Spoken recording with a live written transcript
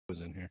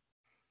was in here.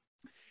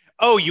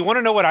 Oh, you want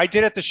to know what I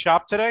did at the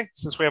shop today?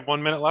 Since we have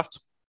 1 minute left.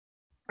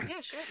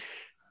 Yeah, sure.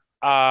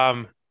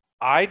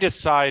 I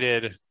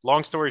decided.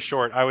 Long story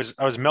short, I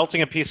was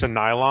melting a piece of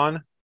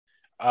nylon,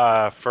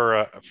 for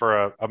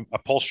a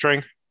pull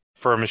string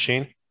for a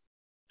machine.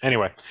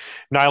 Anyway,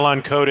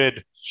 nylon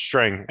coated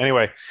string.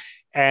 Anyway,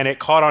 and it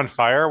caught on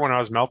fire when I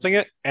was melting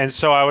it, and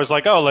so I was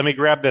like, "Oh, let me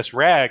grab this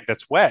rag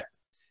that's wet,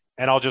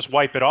 and I'll just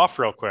wipe it off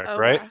real quick." Oh,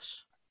 right?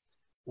 gosh.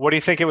 What do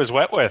you think it was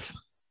wet with?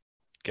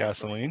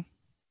 Gasoline.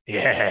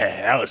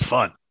 Yeah, that was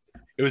fun.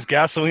 It was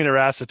gasoline or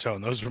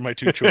acetone. Those were my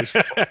two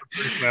choices.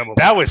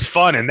 That was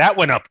fun, and that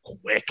went up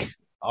quick.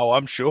 Oh,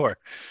 I'm sure.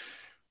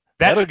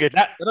 That'll get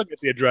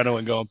the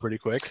adrenaline going pretty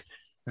quick.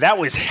 That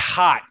was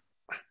hot,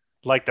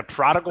 like the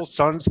Prodigal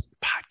Sons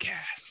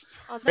podcast.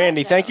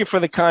 Randy, thank you for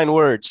the kind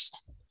words.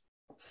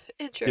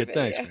 Intro Good,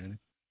 thanks, video. Randy.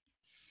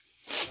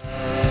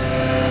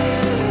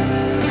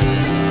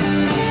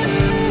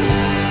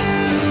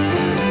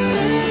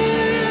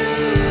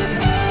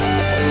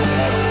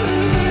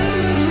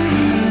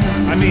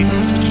 I mean,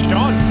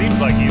 Sean seems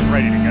like he's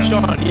ready to go.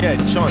 Sean,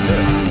 do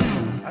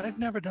it. I've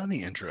never done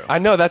the intro. I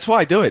know, that's why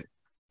I do it.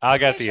 I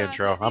got Okay, the Sean,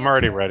 intro. do the I'm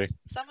already intro. ready.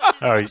 Someone do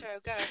the Oh, intro.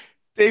 Go.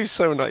 Dave's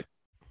so nice.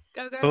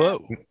 Go.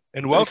 Hello,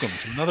 and welcome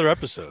to another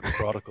episode of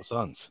Prodigal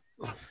Sons.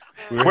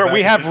 Where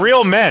we have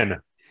real men,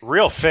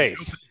 real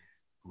faith.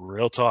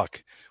 Real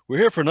talk. We're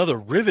here for another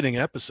riveting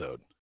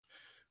episode,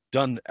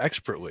 done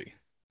expertly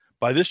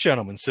by this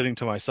gentleman sitting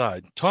to my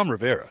side, Tom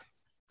Rivera.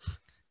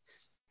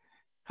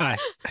 Hi.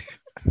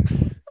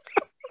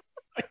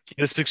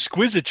 This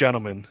exquisite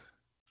gentleman,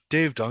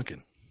 Dave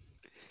Duncan.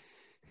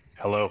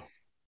 Hello.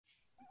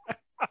 I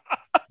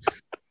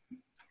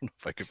don't know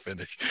if I could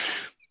finish.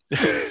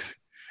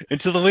 And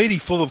to the lady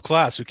full of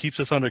class who keeps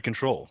us under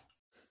control,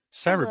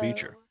 Sarah Hello.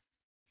 Beecher.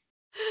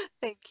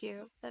 Thank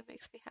you. That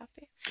makes me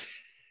happy.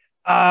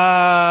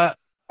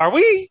 Are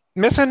we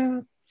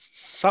missing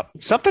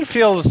something?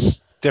 Feels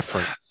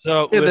different.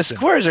 So Yeah, the listen,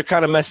 squares are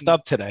kind of messed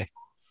up today.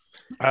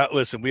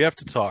 listen, we have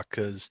to talk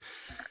because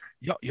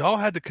y'all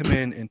had to come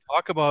in and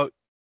talk about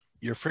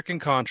your freaking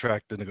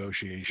contract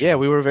negotiations. Yeah,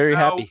 we were very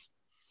happy.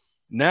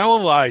 Now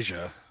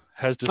Elijah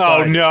has Oh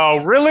decided. no,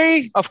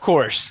 really? Of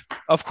course.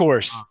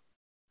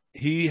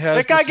 He has.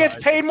 That guy gets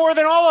decided- paid more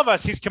than all of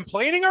us. He's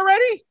complaining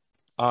already?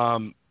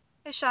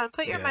 Hey, Sean,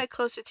 put your Yeah. mic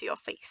closer to your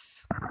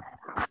face.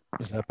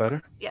 Is that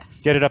better?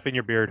 Yes. Get it up in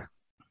your beard.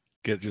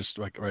 Get just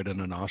like right in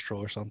a nostril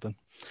or something.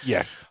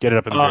 Yeah, get it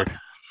up in the beard.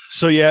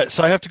 So yeah,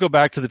 so I have to go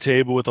back to the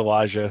table with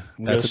Elijah.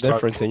 I'm gonna That's a start-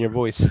 difference in your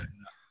voice.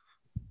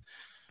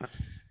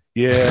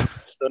 Yeah.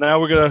 So now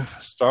we're gonna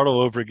start all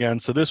over again.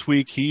 So this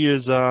week he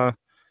is,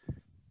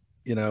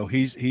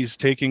 he's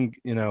taking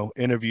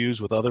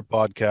interviews with other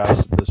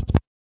podcasts.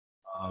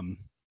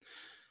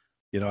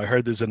 I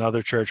heard there's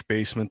another church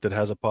basement that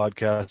has a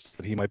podcast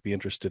that he might be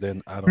interested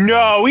in. I don't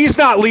know. No, he's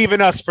not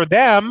leaving us for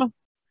them.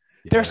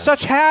 They're Yeah.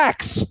 such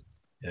hacks.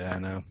 Yeah, I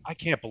know. I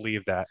can't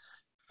believe that.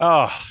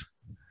 Oh,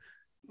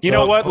 you So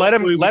know what? Let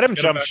him hopefully we can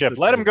get jump back ship. to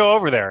Let him the go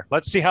over there.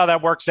 Let's see how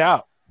that works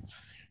out.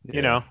 Yeah.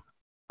 You know,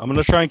 I'm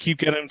gonna try and keep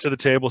getting him to the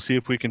table, see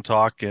if we can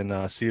talk,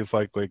 and see if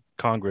like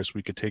Congress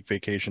we could take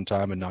vacation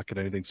time and not get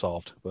anything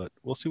solved. But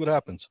we'll see what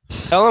happens.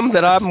 Tell him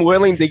that I'm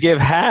willing to give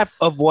half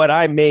of what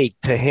I make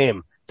to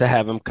him to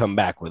have him come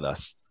back with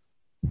us.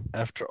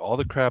 After all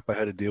the crap I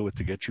had to deal with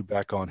to get you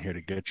back on here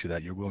to get you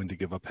that, you're willing to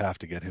give up half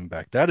to get him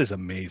back. That is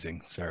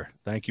amazing, sir.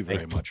 Thank you very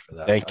Thank you. much for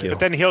that. Thank you. but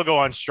then he'll go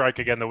on strike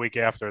again the week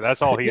after.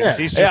 That's all he's. Yeah,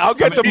 he's yeah, just, I'll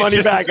get the he's money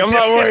just- back. I'm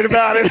not worried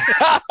about it.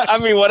 I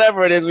mean,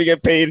 whatever it is, we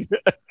get paid.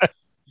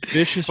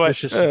 Vicious, But-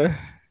 vicious.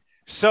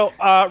 So,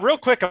 real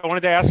quick, I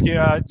wanted to ask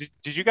you: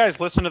 did you guys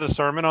listen to the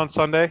sermon on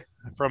Sunday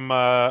from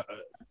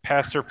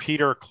Pastor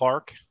Peter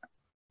Clark?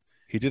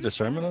 He did a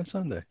sermon on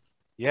Sunday.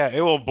 Yeah,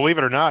 it will. Believe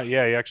it or not,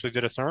 yeah, he actually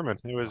did a sermon.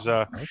 It was.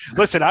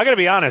 Listen, I got to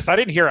be honest. I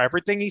didn't hear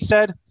everything he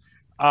said.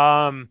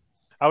 I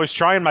was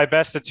trying my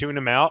best to tune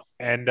him out,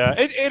 and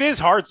it is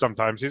hard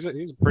sometimes. He's a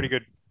pretty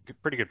good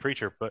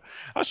preacher, but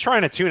I was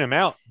trying to tune him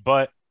out.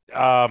 But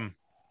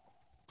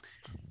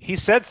he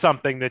said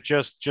something that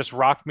just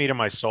rocked me to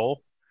my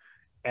soul.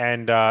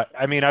 And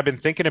I mean, I've been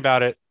thinking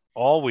about it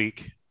all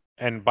week,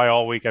 and by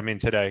all week I mean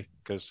today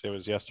because it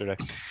was yesterday,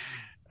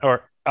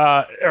 or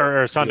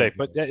Sunday,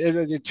 but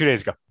 2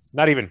 days ago.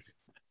 Not even.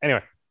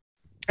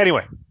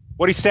 Anyway,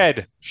 what he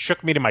said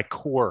shook me to my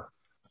core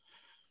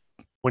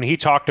when he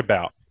talked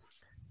about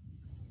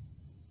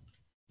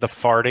the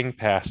farting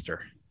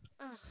pastor.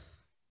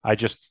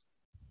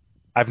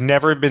 I've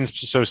never been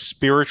so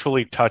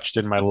spiritually touched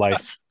in my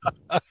life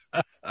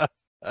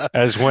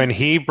as when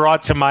he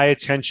brought to my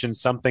attention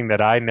something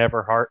that I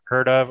never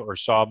heard of or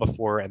saw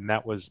before, and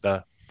that was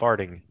the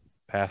farting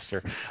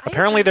pastor.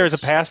 Apparently, there's a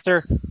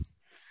pastor.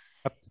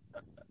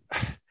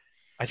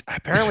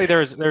 Apparently,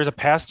 there's a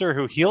pastor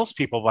who heals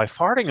people by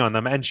farting on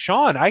them. And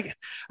Sean, I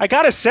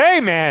gotta say,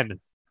 man,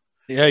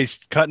 Yeah, he's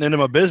cutting into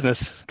my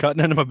business.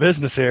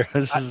 Here.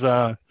 This is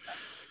I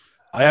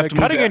have to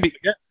cutting into.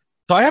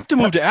 So I have to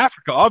move to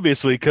Africa,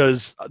 obviously,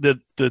 because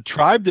the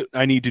tribe that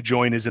I need to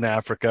join is in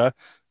Africa.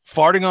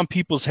 farting on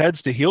people's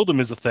heads to heal them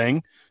is a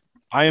thing,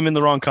 I am in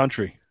the wrong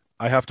country.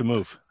 I have to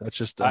move. That's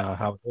just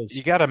how it is.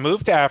 You got to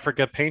move to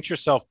Africa, paint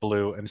yourself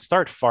blue, and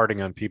start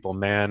farting on people,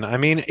 man. I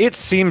mean, it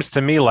seems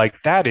to me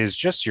like that is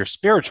just your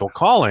spiritual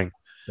calling.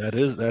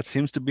 That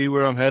seems to be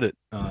where I'm headed.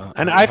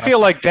 And I feel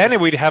like then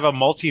we'd have a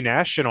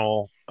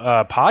multinational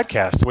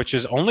podcast, which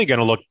is only going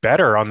to look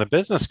better on the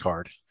business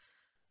card.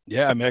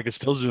 Yeah, I mean, I could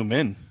still zoom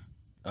in.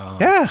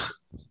 Yeah.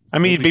 I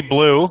mean, you'd be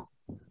blue.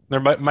 There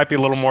might be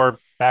a little more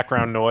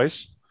background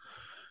noise.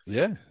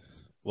 Yeah.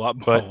 A lot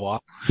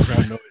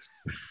background noise.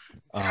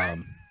 A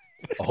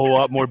whole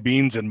lot more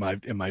beans in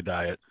my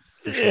diet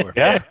for sure.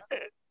 Yeah.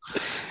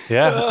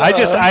 Yeah.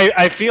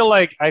 I feel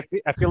like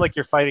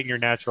you're fighting your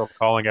natural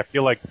calling. I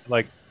feel like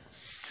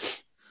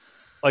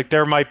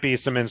there might be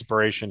some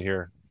inspiration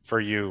here for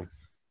you.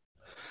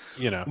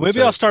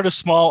 Maybe I'll start a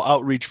small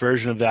outreach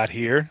version of that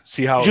here.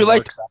 See how it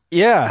works.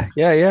 Yeah.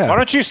 Why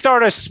don't you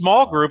start a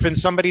small group in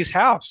somebody's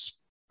house?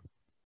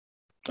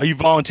 Are you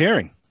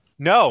volunteering?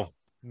 No.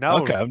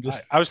 Okay,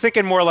 I was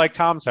thinking more like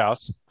Tom's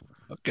house.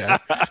 Okay.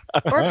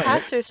 Or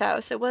Pastor's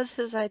house. It was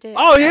his idea.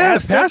 Oh yeah,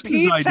 Pastor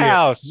Pete's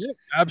house. Yeah,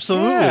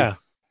 absolutely. Yeah.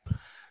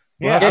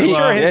 Yeah, I'm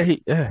sure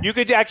yeah. You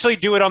could actually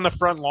do it on the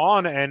front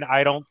lawn, and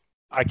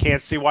I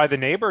can't see why the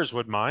neighbors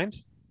would mind.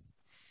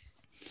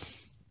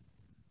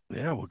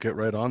 Yeah, we'll get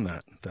right on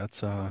that.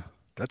 That's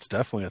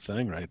definitely a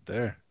thing right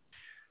there.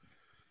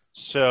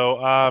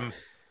 So,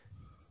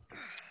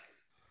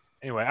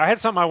 anyway, I had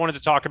something I wanted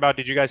to talk about.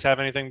 Did you guys have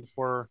anything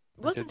before?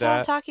 Wasn't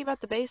Tom talking about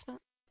the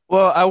basement?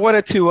 Well, I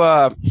wanted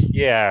to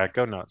yeah,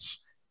 go nuts.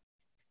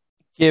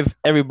 Give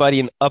everybody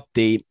an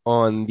update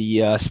on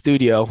the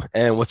studio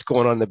and what's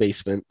going on in the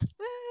basement.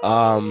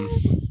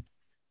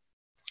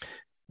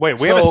 Wait,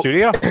 we have a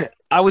studio?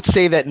 I would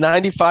say that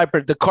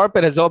 95% the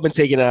carpet has all been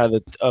taken out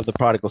of the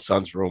Prodigal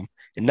Son's room,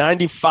 and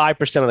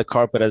 95% of the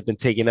carpet has been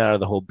taken out of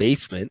the whole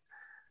basement.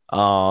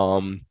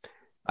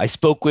 I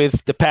spoke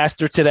with the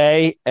pastor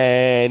today,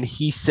 and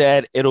he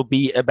said it'll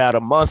be about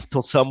a month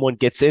till someone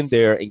gets in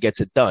there and gets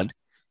it done.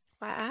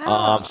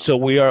 Wow. So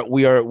we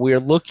are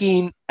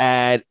looking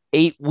at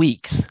 8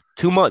 weeks,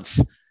 2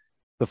 months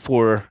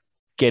before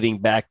getting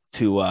back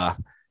to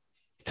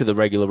the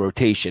regular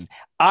rotation.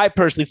 I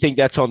personally think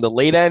that's on the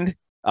late end.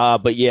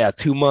 But yeah,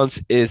 2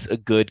 months is a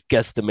good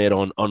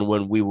guesstimate on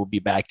when we will be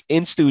back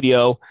in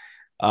studio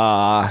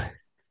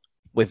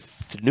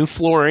with new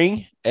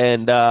flooring.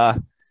 And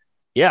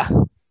yeah,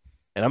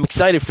 and I'm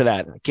excited for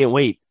that. I can't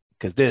wait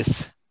because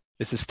this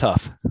is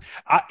tough.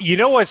 You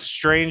know what's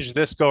strange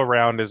this go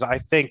around is I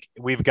think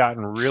we've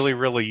gotten really,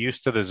 really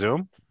used to the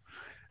Zoom.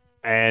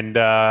 And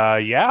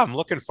yeah, I'm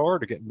looking forward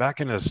to getting back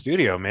into the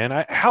studio,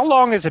 man. How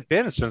long has it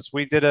been since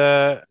we did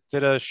a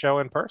show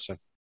in person?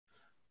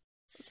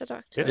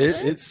 I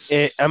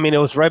mean, it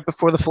was right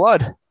before the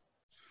flood.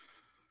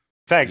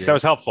 Thanks. Yeah. That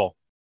was helpful.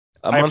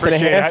 A month and a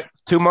half,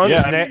 2 months.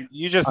 Yeah,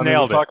 you just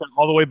nailed it.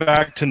 All the way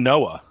back to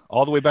Noah.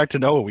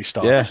 We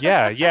stopped.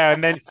 Yeah.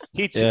 And then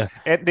they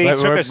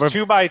took us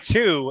 2 by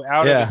 2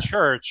 out of the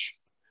church,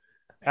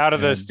 out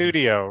of the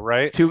studio,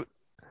 right? 2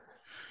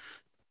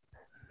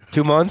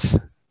 months.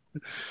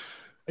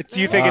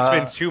 Do you think it's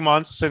been 2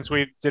 months since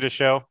we did a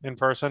show in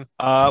person?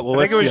 I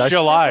think it was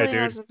July,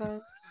 dude.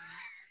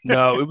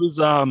 No, it was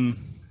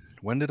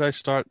when did I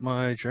start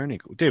my journey?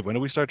 Dave, when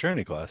did we start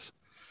journey class?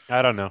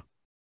 I don't know.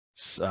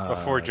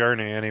 Before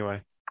journey,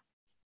 anyway.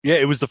 Yeah,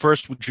 it was the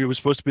first. It was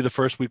supposed to be the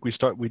first week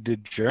we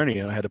did journey,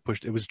 and I had to push.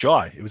 It was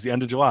July. It was the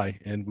end of July,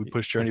 and we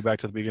pushed journey back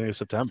to the beginning of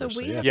September.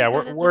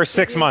 We're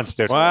 6 months,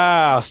 dude.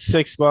 Wow,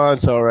 6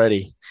 months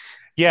already.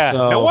 Yeah,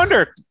 so, no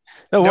wonder.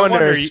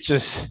 It's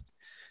just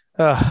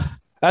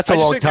that's a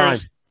long time.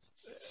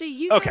 See,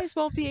 you guys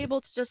won't be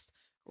able to just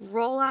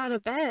roll out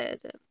of bed,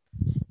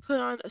 put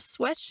on a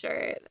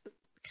sweatshirt,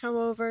 come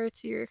over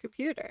to your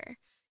computer.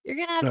 You're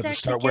gonna have to actually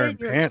start get wearing in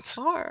your pants.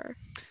 car.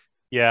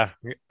 Yeah.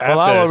 Well,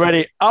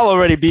 I'll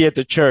already be at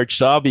the church,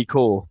 so I'll be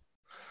cool.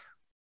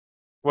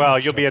 Well,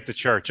 you'll be at the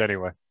church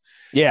anyway.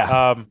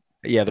 Yeah.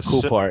 Yeah, the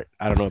cool part.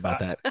 I don't know about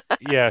that.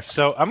 Yeah,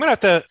 so I am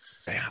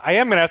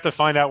gonna have to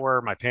find out where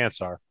my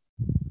pants are.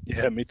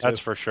 Yeah, me too. That's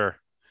for sure.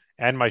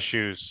 And my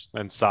shoes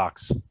and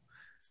socks.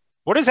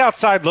 What does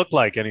outside look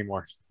like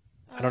anymore?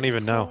 I don't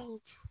even know.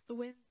 The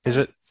wind. Is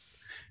it?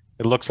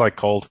 It looks like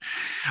cold.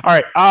 All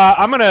right.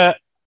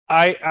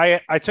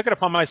 I took it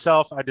upon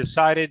myself. I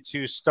decided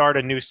to start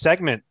a new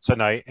segment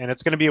tonight, and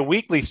it's going to be a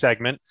weekly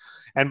segment.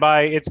 And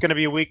by it's going to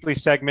be a weekly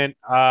segment,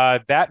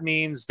 that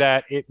means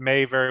that it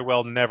may very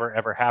well never,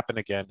 ever happen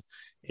again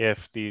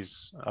if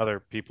these other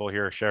people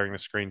here sharing the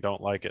screen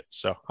don't like it.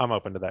 So I'm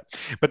open to that.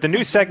 But the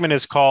new segment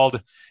is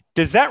called,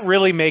 Does That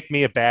Really Make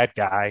Me a Bad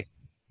Guy?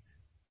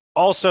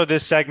 Also,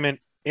 this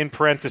segment in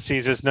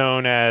parentheses is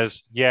known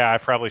as, I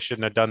probably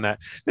shouldn't have done that.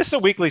 This is a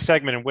weekly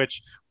segment in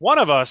which one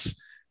of us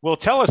will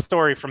tell a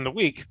story from the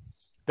week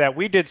that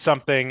we did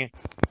something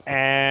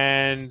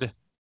and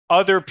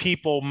other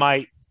people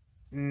might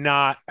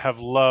not have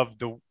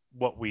loved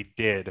what we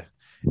did.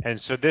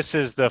 And so this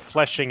is the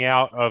fleshing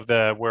out of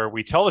where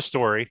we tell a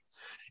story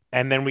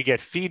and then we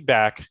get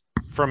feedback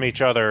from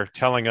each other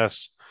telling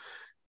us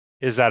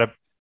was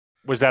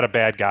that a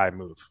bad guy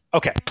move?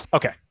 Okay.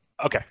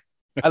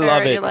 I love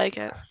already it. like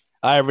it.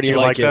 I already Do you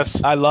like it.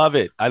 this? I love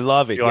it. I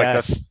love it. You like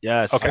Yes. this?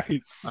 Yes.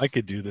 Okay. I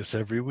could do this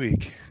every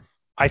week.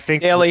 I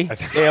think Daily. Yep.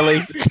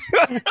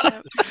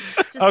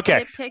 Just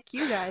Okay. nitpick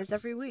you guys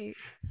every week.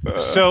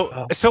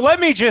 So let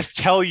me just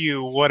tell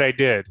you what I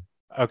did.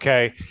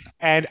 Okay.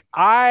 And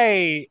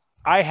I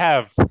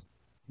have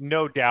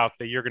no doubt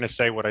that you're going to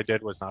say what I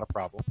did was not a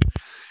problem.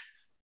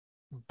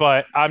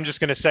 But I'm just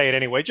going to say it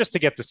anyway, just to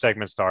get the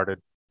segment started,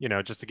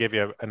 just to give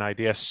you an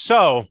idea.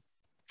 So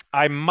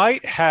I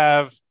might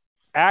have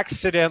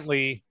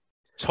accidentally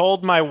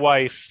told my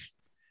wife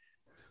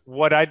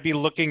what I'd be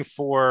looking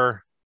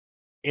for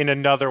in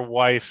another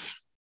wife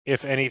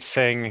if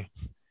anything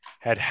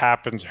had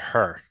happened to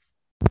her.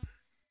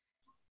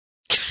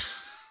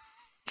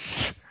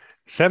 Does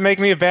that make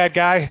me a bad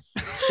guy?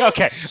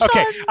 Okay.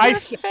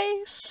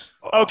 Face.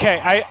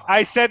 Okay,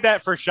 I said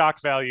that for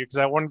shock value because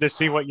I wanted to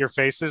see what your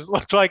faces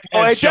looked like.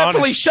 Oh, And it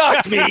definitely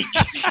shocked me.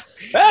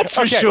 That's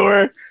for Okay.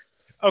 sure.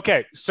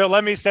 Okay, so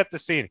let me set the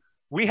scene.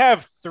 We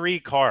have 3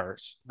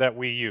 cars that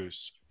we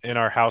use in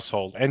our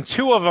household, and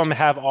 2 of them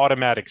have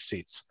automatic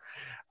seats.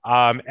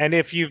 And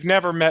if you've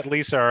never met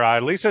Lisa or I,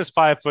 Lisa's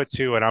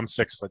 5'2" and I'm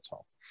 6 foot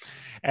tall.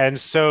 And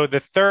so the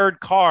third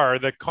car,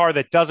 the car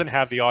that doesn't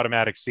have the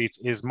automatic seats,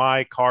 is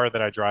my car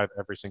that I drive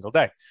every single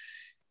day.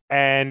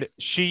 And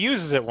she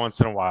uses it once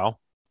in a while.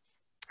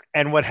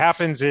 And what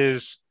happens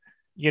is,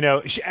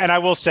 and I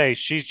will say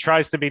she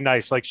tries to be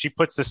nice. Like she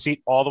puts the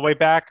seat all the way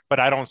back, but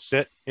I don't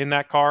sit in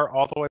that car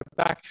all the way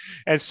back.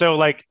 And so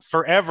like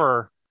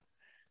forever,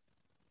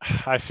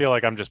 I feel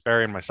like I'm just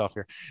burying myself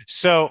here.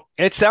 So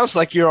It sounds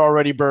like you're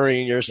already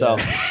burying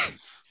yourself.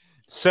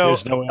 so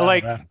There's no way out of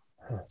like that.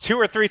 2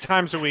 or 3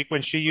 times a week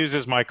when she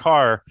uses my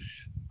car,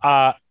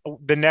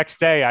 the next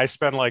day I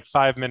spend like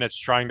 5 minutes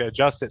trying to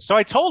adjust it. So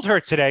I told her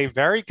today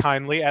very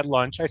kindly at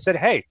lunch, I said,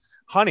 hey,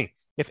 honey,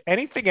 if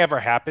anything ever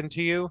happened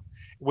to you,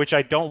 which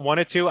I don't want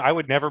it to, I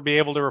would never be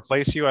able to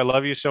replace you. I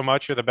love you so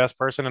much. You're the best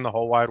person in the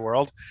whole wide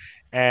world.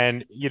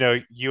 And,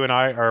 you and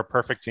I are a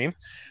perfect team.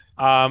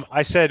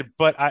 I said,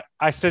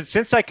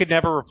 since I could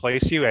never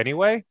replace you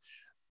anyway,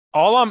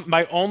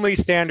 my only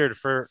standard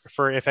for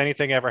if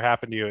anything ever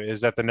happened to you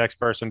is that the next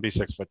person be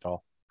 6 foot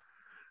tall.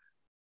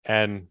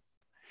 And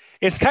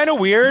it's kind of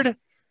weird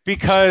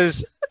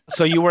because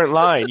So you weren't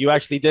lying. You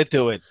actually did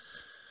do it.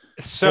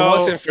 It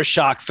wasn't for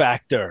shock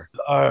factor.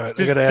 All right,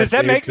 does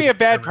that make me a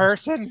bad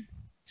person?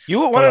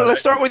 Let's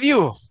start with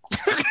you.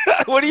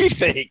 What do you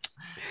think?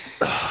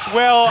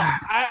 Well,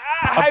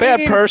 A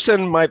bad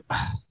person might.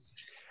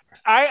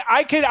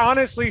 I could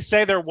honestly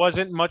say there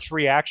wasn't much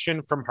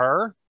reaction from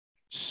her.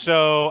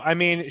 So, I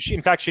mean, she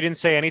didn't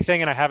say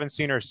anything and I haven't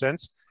seen her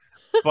since,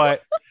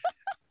 but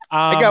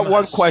I got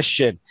one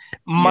question.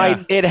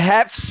 Might it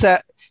have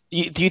said?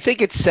 Do you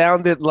think it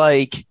sounded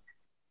like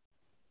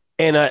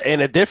in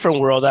a different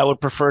world I would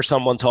prefer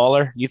someone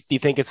taller? Do you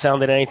think it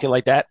sounded anything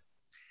like that?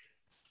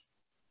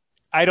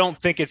 I don't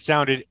think it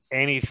sounded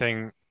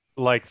anything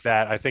like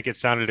that. I think it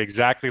sounded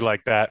exactly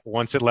like that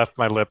once it left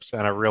my lips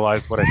and I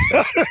realized what I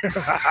said.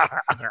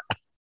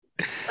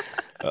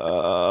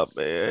 Oh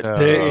man,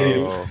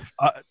 Dave,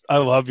 I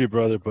love you,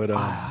 brother, but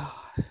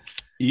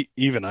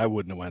even I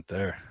wouldn't have went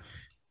there.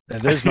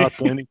 And there's not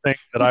anything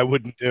that I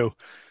wouldn't do.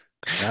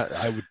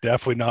 I would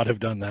definitely not have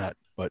done that.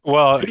 But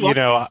Well,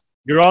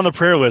 you're on the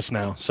prayer list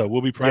now, so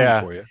we'll be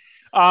praying for you.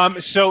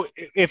 So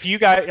if you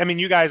guys,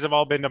 you guys have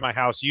all been to my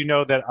house, you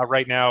know that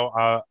right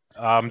now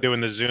I'm doing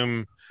the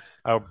Zoom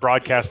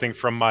broadcasting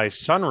from my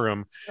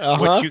sunroom.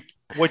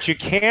 What you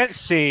can't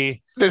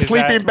see the is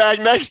sleeping bag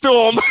next to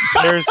him.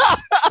 there's a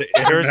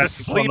on the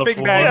sleeping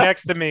floor. bag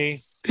next to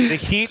me. The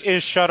heat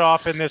is shut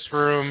off in this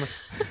room,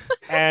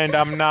 and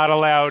I'm not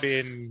allowed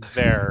in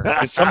there.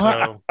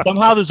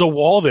 Somehow there's a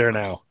wall there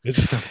now. It's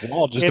just a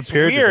wall. Just It's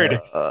appeared weird.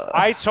 there.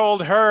 I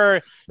told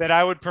her that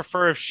I would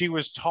prefer if she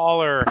was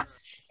taller,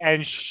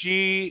 and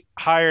she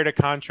hired a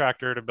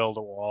contractor to build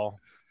a wall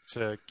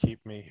to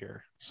keep me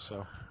here.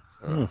 So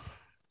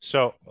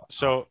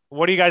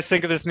what do you guys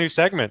think of this new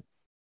segment?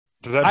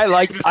 I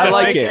like it.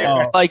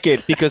 I like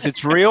it because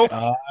it's real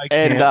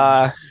and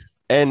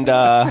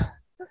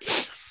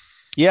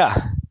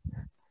yeah.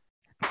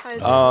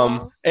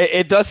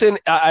 It doesn't.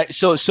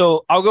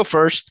 So I'll go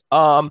first.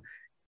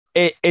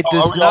 It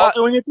does are we not. all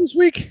doing it this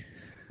week?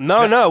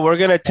 No. We're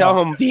gonna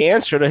tell him the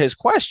answer to his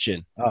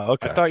question. Oh,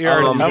 okay. I thought you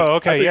already.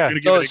 Okay, yeah.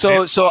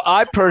 So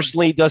I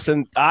personally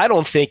I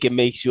don't think it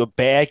makes you a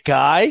bad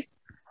guy.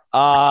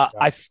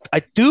 I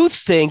do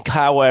think,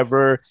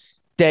 however,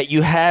 that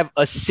you have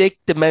a sick,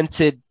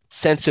 demented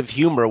sense of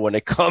humor when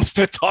it comes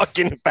to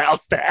talking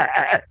about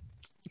that.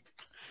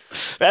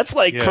 That's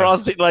like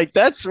crossing, like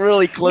that's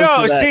really close.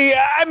 No, to that. see,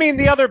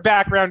 the other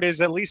background is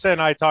that Lisa and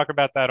I talk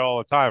about that all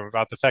the time,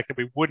 about the fact that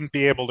we wouldn't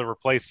be able to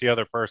replace the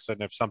other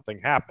person if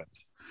something happened.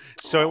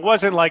 So it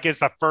wasn't like it's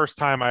the first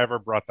time I ever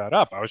brought that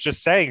up. I was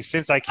just saying,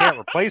 since I can't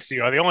replace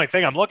you, the only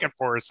thing I'm looking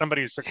for is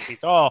somebody who's 6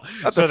 feet tall.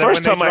 That's the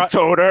first time I've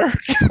told her.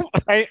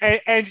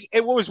 And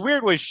what was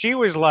weird was she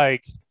was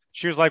like,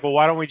 she was like, well,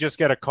 why don't we just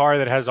get a car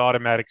that has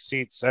automatic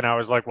seats? And I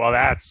was like, well,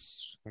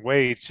 that's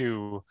way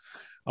too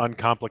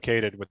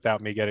uncomplicated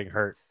without me getting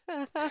hurt.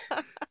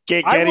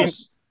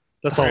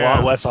 That's a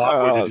lot less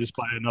awkward to just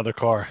buy another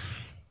car.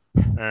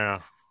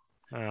 Yeah.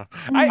 I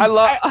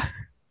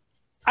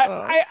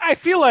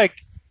feel like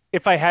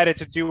if I had it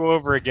to do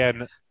over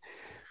again,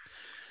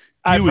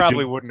 I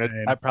probably wouldn't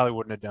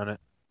have done it.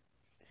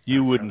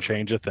 You wouldn't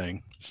change a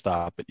thing.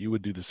 Stop it. You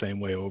would do the same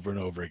way over and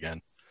over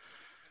again.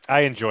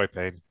 I enjoy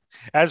pain.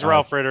 As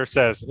Ralph Ritter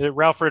says,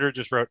 Ralph Ritter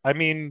just wrote, I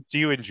mean, do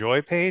you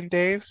enjoy pain,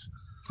 Dave?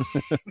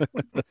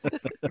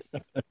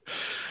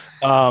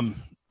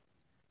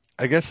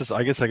 I guess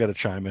I got to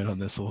chime in on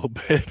this a little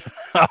bit.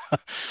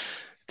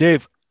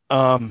 Dave,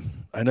 I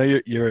know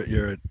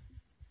you're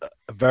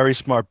a very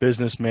smart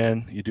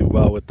businessman. You do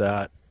well with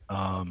that.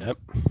 Yep.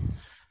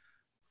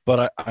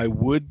 But I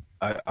would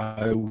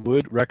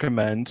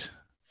recommend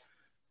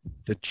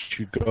that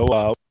you go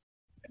out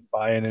and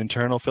buy an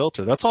internal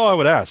filter. That's all I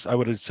would ask. I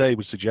would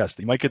suggest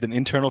you might get an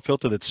internal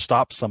filter that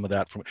stops some of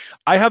that from.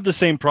 I have the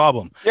same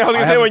problem. Yeah, I was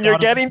gonna say when you're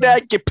getting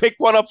that, you pick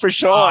one up for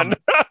Sean.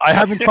 I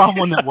haven't found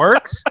one that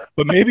works,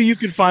 but maybe you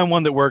can find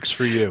one that works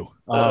for you.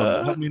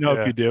 Let me know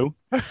if you do,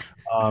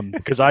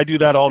 because I do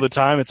that all the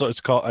time. It's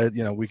called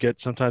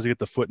sometimes we get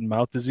the foot and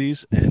mouth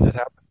disease, and it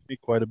happens to me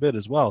quite a bit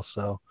as well.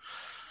 So,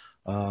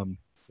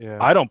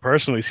 I don't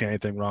personally see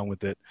anything wrong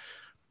with it,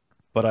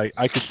 but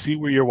I could see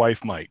where your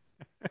wife might.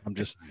 I'm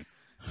just saying.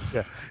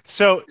 Yeah.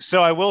 So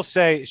I will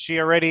say she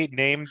already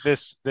named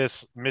this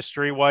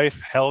mystery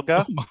wife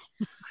Helga.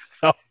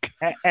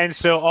 And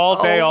so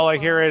all day, all I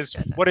hear is,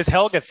 what does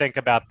Helga think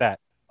about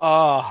that?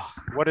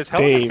 What does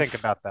Helga think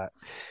about that?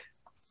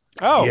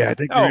 Oh, yeah, I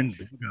think you're in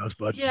big house,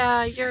 bud.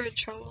 Yeah, you're in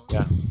trouble.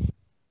 Yeah.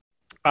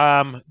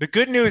 The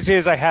good news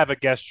is I have a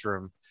guest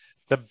room.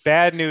 The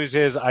bad news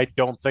is I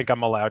don't think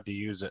I'm allowed to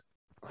use it.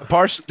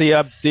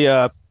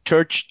 The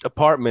church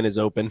apartment is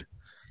open.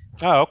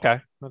 Oh,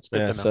 okay. That's good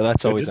to know. So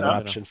that's always an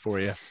option for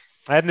you.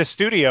 And the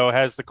studio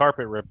has the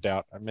carpet ripped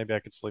out. Maybe I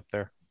could sleep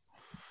there.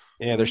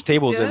 Yeah, there's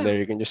tables in there.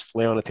 You can just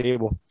lay on a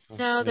table.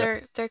 No,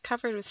 they're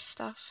covered with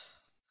stuff.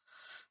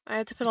 I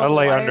had to put all I'll the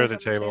lay wires under on the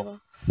table.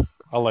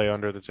 I'll lay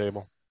under the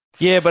table.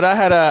 Yeah, but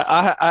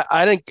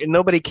I didn't.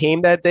 Nobody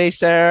came that day,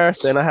 Sarah.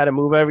 So then I had to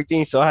move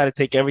everything. So I had to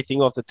take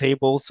everything off the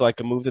tables so I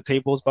could move the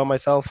tables by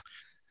myself.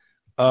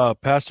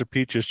 Pastor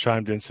Peach just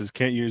chimed in, says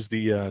can't use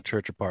the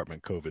church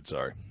apartment. COVID,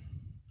 sorry.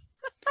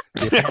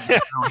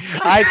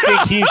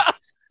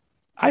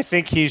 I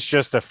think he's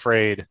just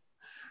afraid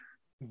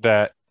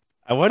that.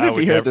 I wonder if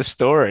he heard the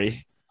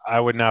story. I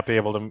would not be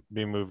able to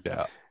be moved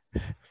out.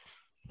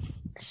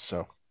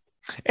 So,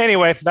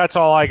 anyway, that's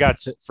all I got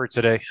for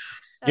today.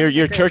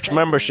 Your church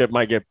membership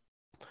might get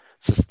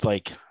just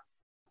like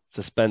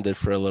suspended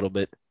for a little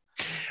bit.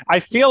 I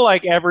feel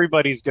like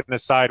everybody's going to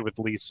side with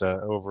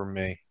Lisa over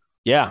me.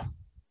 Yeah,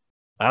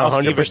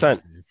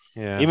 100%.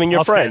 Yeah, even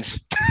your friends.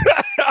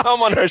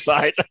 I'm on her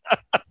side.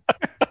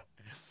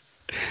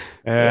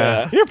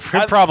 Yeah, you're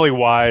probably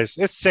wise.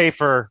 It's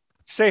safer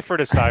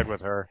to side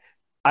with her.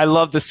 I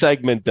love the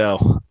segment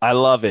though. I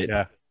love it.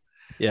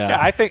 Yeah.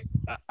 I think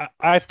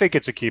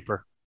it's a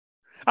keeper.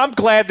 I'm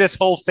glad this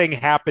whole thing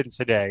happened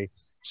today,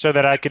 so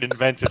that I could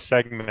invent a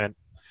segment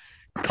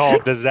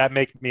called "Does That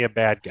Make Me a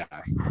Bad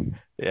Guy?"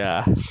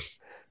 Yeah,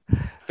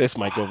 this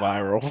might go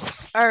viral.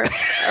 Are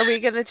we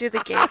gonna do the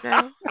game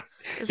now?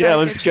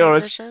 Let's go.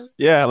 Let's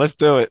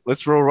do it.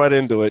 Let's roll right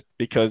into it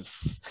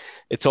because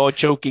it's all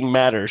joking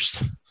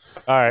matters.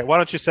 All right, why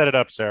don't you set it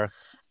up, Sarah?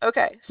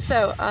 Okay,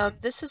 so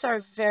this is our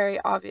very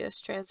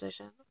obvious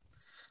transition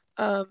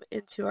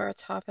into our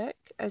topic.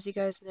 As you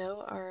guys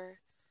know, our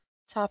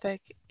topic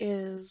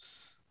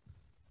is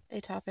a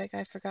topic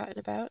I've forgotten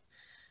about.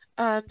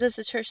 Does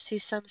the church see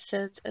some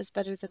sins as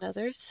better than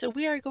others? So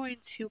we are going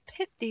to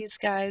pit these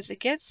guys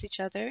against each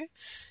other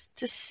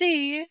to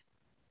see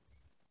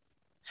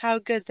how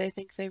good they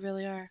think they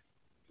really are,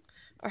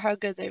 or how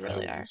good they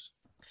really are.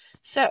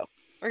 So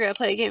we're going to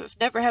play a game of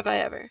Never Have I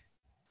Ever.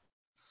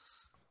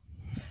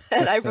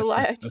 And I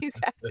rely on you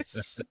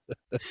guys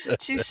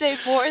to say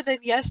more than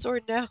yes or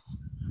no.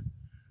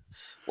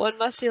 One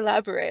must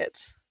elaborate.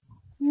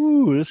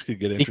 Ooh, this could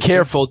get interesting. Be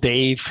careful,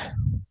 Dave.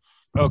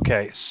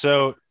 Okay,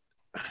 so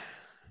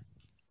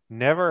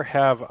never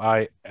have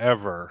I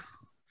ever.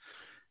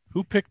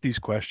 Who picked these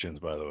questions,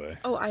 by the way?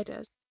 Oh, I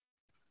did.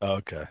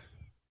 Okay.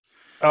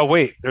 Oh,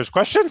 wait, there's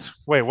questions?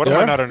 Wait, what am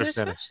I not There's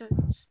understanding?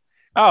 questions.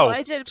 Oh,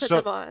 I did put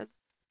them on.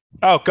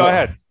 Oh, go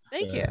ahead.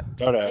 Thank you.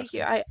 Thank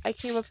you. I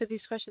came up with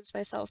these questions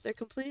myself. They're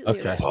completely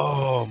original.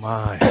 Oh,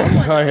 my.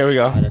 All right, here we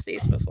go. I've thought of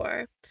these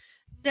before.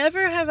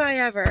 Never have I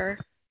ever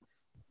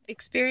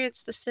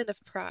experienced the sin of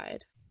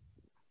pride.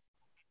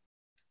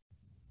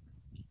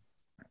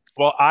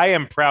 Well, I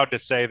am proud to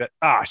say that.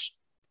 I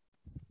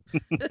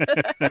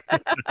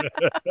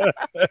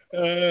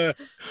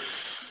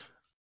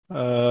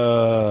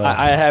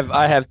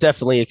have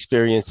definitely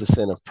experienced the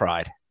sin of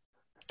pride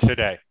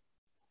today.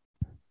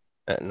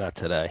 Not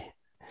today.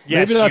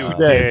 Yes, maybe not you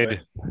today,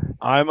 did.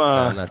 I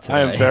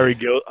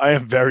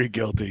am very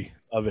guilty.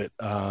 of it.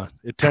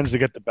 It tends to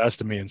get the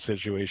best of me in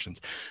situations.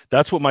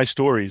 That's what my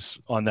stories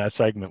on that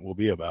segment will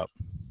be about.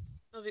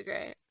 It'll be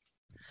great.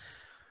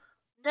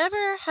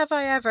 Never have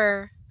I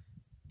ever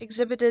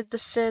exhibited the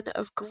sin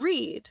of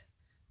greed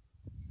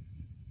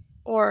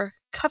or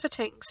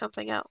coveting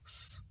something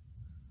else.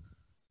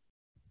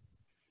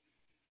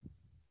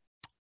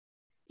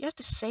 You have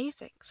to say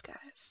things,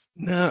 guys.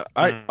 No,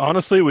 I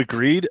honestly, with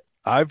greed,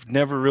 I've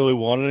never really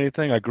wanted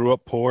anything. I grew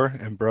up poor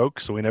and broke,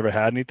 so we never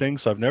had anything.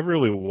 So I've never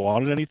really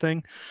wanted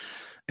anything.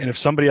 And if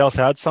somebody else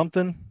had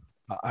something,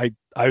 I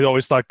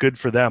always thought good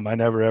for them. I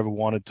never ever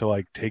wanted to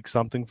like take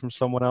something from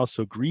someone else.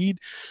 So greed,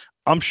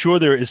 I'm sure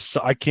there is.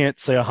 I can't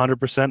say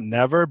 100%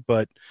 never,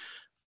 but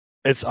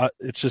it's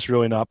just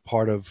really not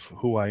part of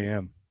who I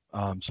am.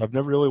 So I've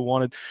never really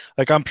wanted,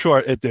 like, I'm sure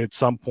at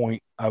some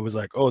point I was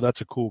like, oh, that's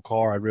a cool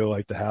car. I'd really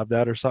like to have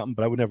that or something,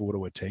 but I would never would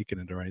have taken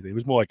it or anything. It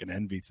was more like an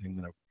envy thing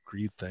than a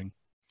greed thing.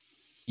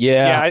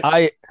 Yeah,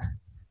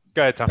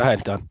 Go ahead, Tom. Go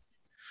ahead, Don.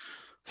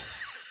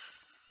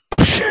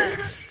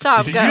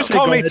 Tom, Did go. you just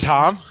call me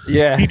Tom?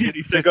 Yeah, He did.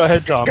 He said, go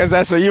ahead, Tom. because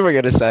that's what you were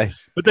gonna say.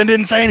 But then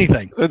didn't say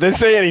anything. Didn't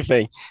say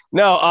anything.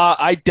 No,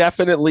 I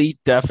definitely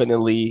have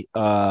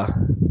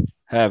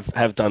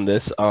done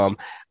this.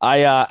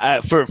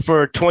 I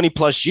for 20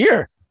 plus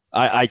year,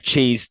 I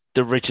chased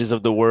the riches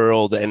of the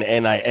world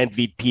and I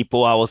envied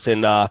people. I was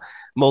in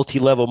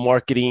multi-level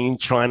marketing,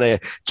 trying to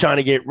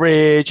get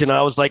rich, and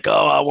I was like,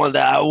 oh,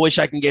 I wish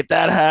I can get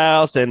that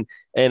house, and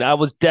I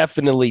was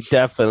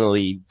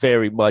definitely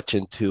very much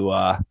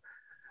into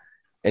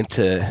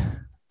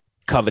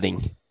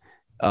coveting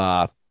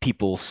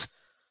people's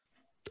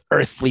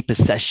earthly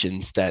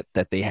possessions that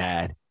they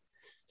had.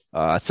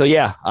 So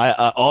yeah,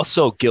 I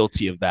also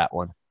guilty of that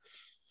one.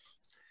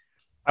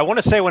 I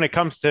want to say when it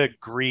comes to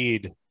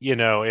greed,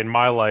 in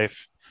my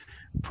life,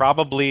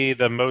 probably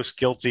the most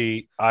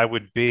guilty I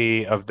would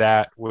be of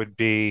that would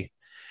be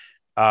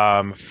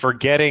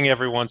forgetting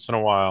every once in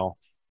a while.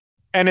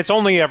 And it's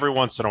only every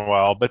once in a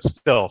while, but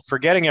still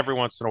forgetting every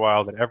once in a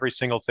while that every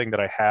single thing that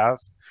I have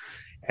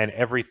and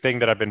everything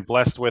that I've been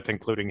blessed with,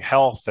 including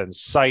health and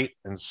sight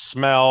and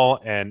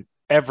smell and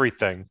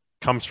everything,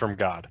 comes from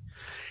God.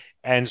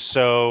 And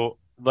so,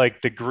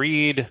 like, the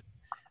greed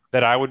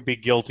that I would be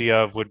guilty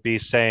of would be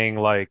saying,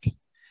 like,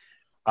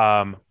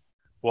 well,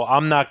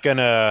 I'm not going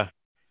to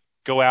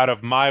go out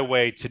of my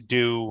way to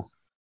do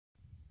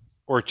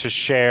or to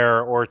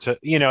share or to,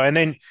 and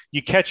then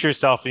you catch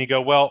yourself and you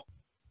go, well,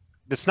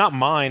 it's not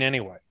mine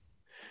anyway.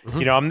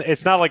 Mhm.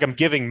 It's not like I'm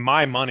giving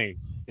my money.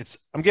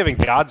 I'm giving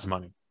God's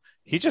money.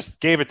 He just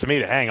gave it to me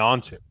to hang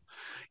on to,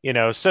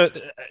 so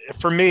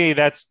for me,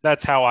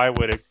 that's how I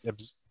would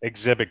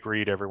exhibit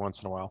greed every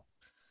once in a while.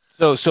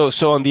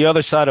 So on the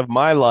other side of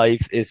my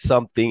life is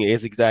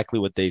exactly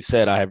what Dave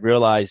said. I have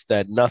realized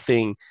that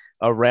nothing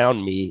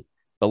around me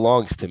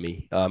belongs to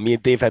me. Me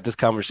and Dave had this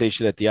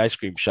conversation at the ice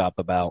cream shop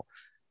about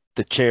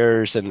the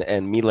chairs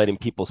and me letting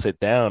people sit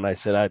down. I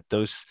said, I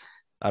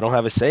don't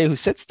have a say who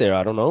sits there.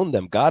 I don't own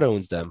them. God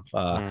owns them.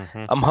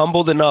 I'm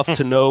humbled enough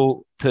to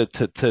know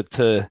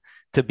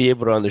to be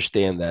able to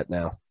understand that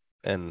now.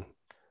 And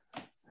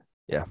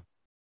yeah.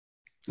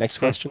 Next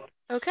question.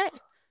 Okay.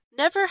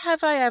 Never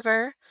have I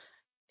ever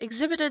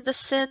exhibited the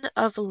sin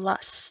of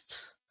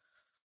lust.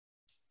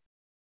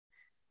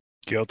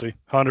 Guilty.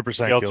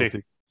 100%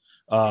 guilty.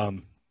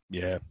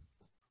 Yeah.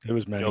 It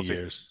was many Guilty.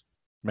 years.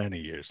 Many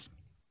years.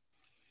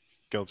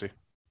 Guilty.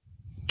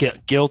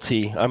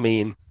 Guilty. I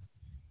mean,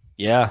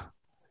 yeah.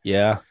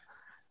 I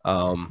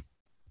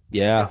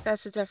think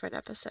that's a different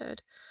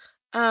episode.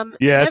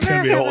 Yeah, it's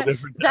gonna be a whole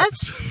different.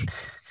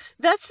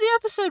 That's the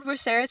episode where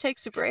Sarah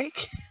takes a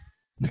break.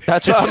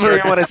 That's why I don't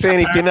really want to say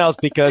anything else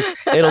because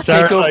it'll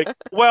Sarah, take over. like,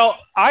 Well,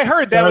 I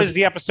heard that was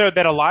the episode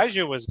that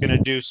Elijah was going to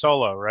do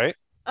solo, right?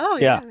 Oh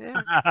yeah.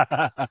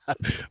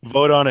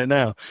 Vote on it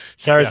now.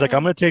 Sarah's Yeah. like,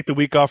 I'm going to take the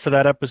week off for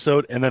that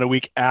episode, and then a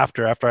week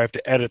after I have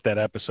to edit that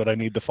episode, I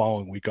need the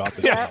following week off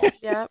as well.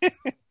 Yeah.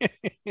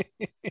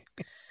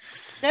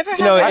 Never have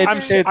know, I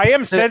it's- ever. I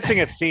am sensing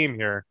a theme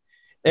here.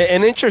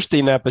 An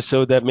interesting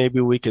episode that maybe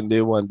we can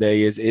do one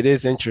day is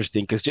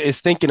interesting because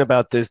it's thinking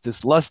about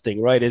this lusting,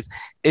 right?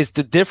 Is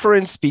the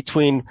difference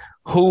between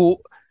who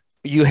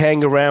you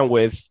hang around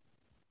with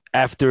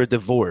after a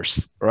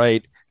divorce,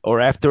 right? Or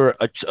after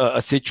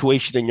a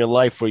situation in your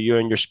life where you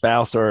and your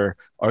spouse are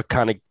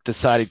kind of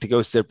deciding to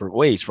go separate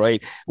ways,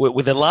 right?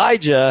 With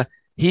Elijah,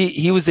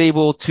 he was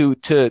able to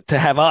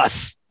have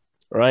us,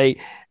 right?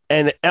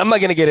 And I'm not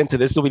going to get into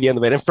this. This will be the end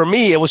of it. And for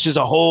me, it was just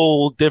a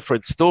whole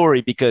different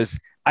story because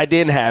I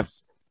didn't have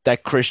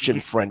that Christian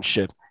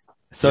friendship.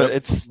 So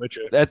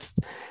that's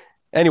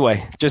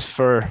anyway, just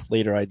for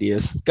later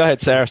ideas. Go ahead,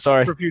 Sarah.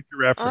 Sorry. For future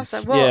reference.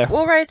 Awesome. Well, Yeah.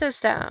 we'll write this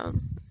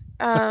down.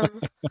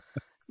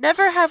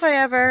 Never have I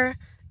ever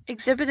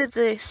exhibited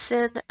the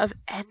sin of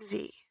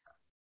envy.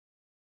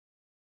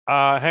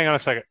 Hang on a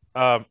second.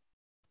 I'm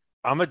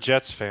a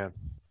Jets fan.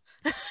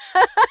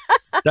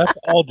 That's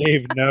all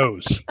Dave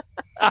knows.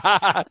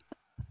 I'm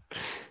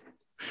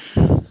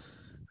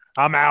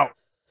out.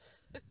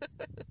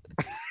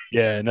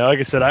 Yeah, no, like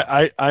I said,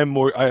 I'm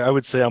more. I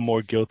would say I'm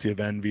more guilty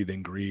of envy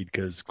than greed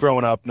because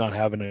growing up, not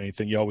having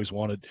anything, you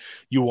wanted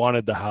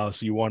the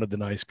house, you wanted the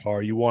nice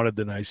car, you wanted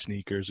the nice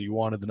sneakers, you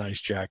wanted the nice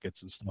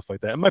jackets and stuff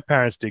like that. And my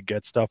parents did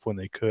get stuff when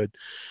they could.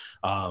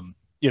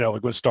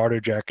 Like when starter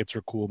jackets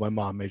were cool, my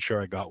mom made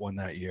sure I got one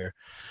that year.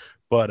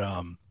 But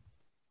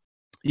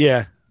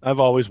yeah,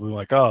 I've always been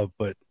like, oh,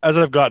 but as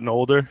I've gotten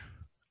older,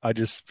 I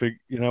just figure,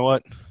 you know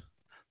what?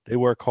 They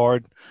work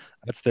hard.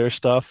 That's their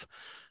stuff.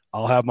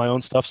 I'll have my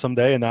own stuff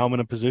someday, and now I'm in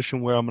a position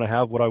where I'm going to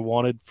have what I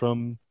wanted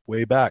from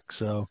way back.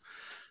 So,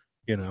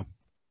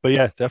 but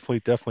yeah,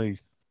 definitely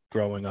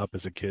growing up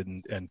as a kid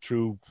and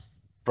through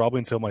probably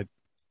until my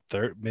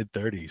mid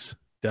 30s,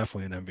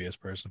 definitely an envious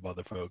person of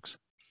other folks.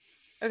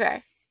 Okay.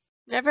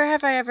 Never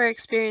have I ever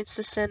experienced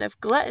the sin of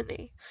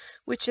gluttony,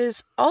 which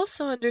is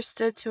also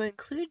understood to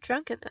include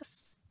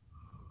drunkenness.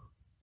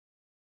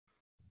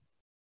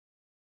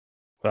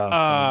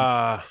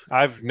 Wow.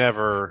 I've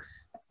never.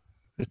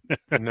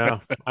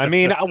 No, I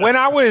mean, when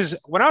I was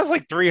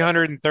like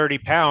 330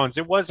 pounds,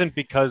 it wasn't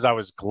because I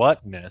was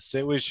gluttonous.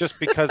 It was just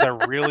because I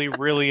really,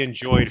 really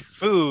enjoyed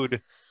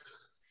food,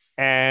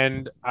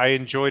 and I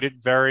enjoyed it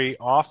very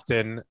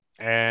often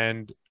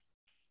and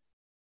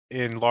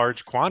in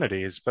large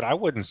quantities. But I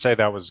wouldn't say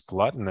that was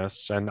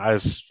gluttonous. And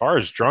as far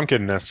as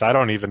drunkenness, I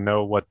don't even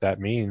know what that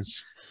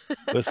means.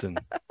 Listen,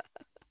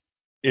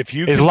 if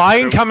you is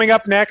lying coming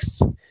up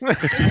next?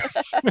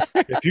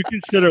 If you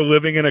consider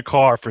living in a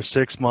car for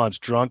 6 months,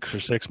 drunk for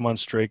 6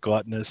 months straight,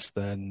 gluttonous,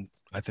 then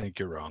I think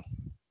you're wrong.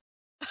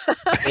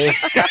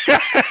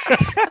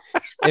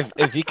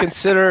 If you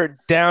consider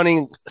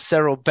downing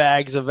several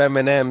bags of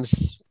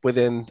M&Ms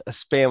within a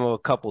span of a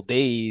couple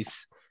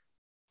days,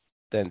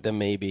 then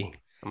maybe.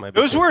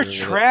 Those were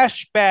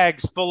trash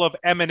bags full of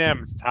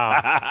M&Ms,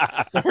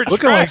 Tom.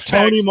 Looking like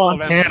Tony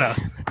Montana.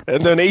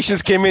 And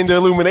donations came into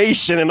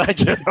Illumination, and I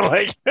just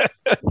like...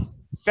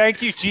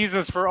 Thank you,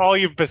 Jesus, for all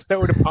you've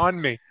bestowed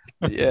upon me.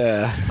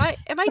 Yeah.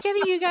 Am I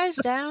getting you guys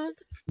down?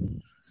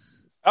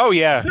 Oh,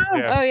 yeah.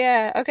 Oh,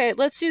 yeah. Okay,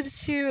 let's do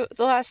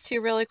the last two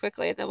really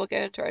quickly, and then we'll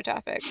get into our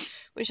topic,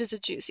 which is a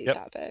juicy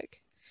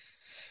topic.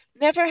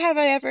 Never have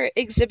I ever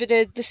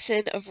exhibited the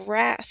sin of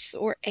wrath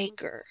or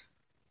anger.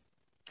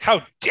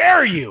 How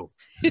dare you?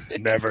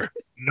 Never.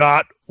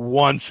 Not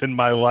once in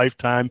my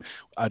lifetime.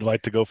 I'd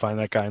like to go find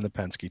that guy in the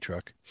Penske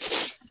truck.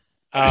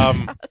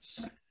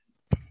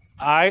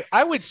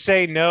 I would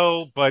say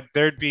no, but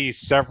there'd be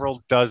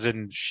several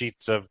dozen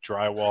sheets of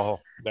drywall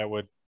that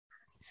would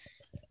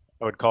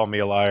call me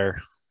a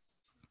liar.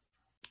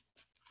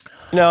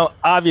 No,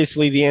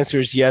 obviously the answer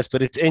is yes,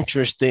 but it's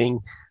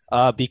interesting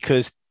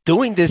because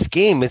doing this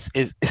game is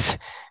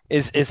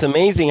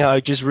amazing how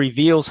it just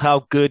reveals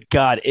how good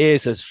God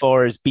is as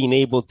far as being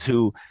able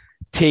to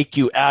take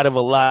you out of a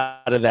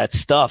lot of that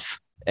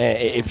stuff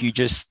if you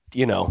just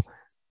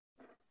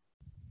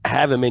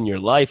have him in your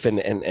life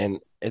and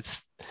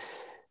it's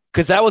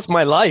because that was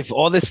my life.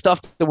 All this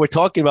stuff that we're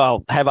talking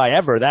about, have I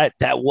ever?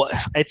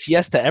 It's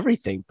yes to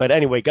everything. But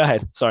anyway, go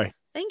ahead. Sorry.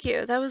 Thank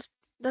you.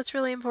 That's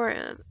really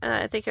important.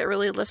 I think it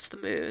really lifts the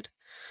mood.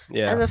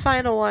 Yeah. And the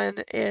final one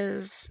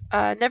is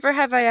never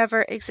have I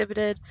ever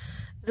exhibited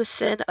the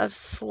sin of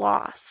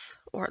sloth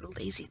or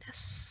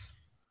laziness.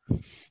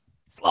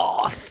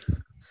 Sloth.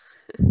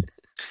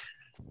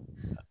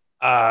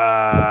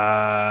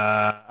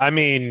 I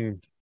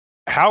mean,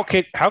 how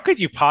could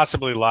you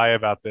possibly lie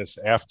about this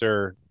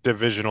after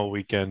divisional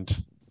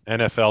weekend,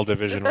 NFL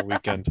divisional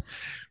weekend,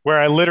 where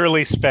I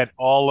literally spent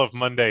all of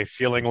Monday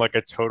feeling like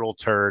a total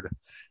turd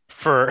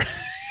for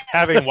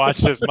having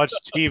watched as much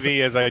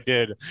TV as I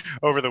did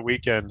over the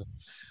weekend.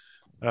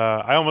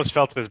 I almost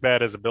felt as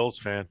bad as a Bills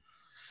fan.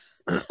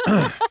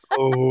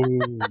 Oh,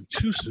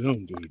 too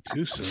soon, dude.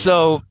 Too soon.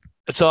 So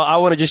I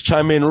want to just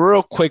chime in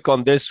real quick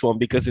on this one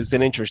because it's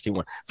an interesting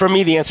one. For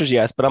me, the answer is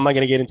yes, but I'm not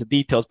going to get into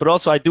details. But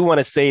also, I do want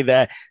to say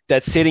that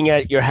sitting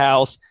at your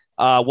house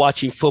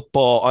watching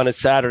football on a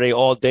Saturday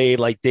all day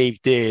like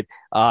Dave did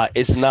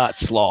is not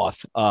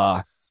sloth.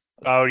 Oh,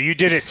 you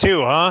did it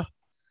too, huh?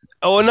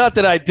 Oh, not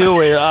that I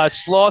do it.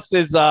 Sloth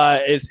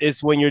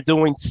is when you're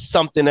doing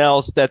something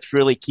else that's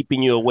really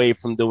keeping you away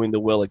from doing the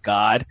will of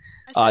God.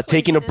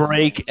 Taking a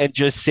break and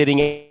just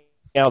sitting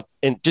out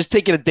and just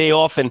taking a day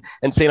off and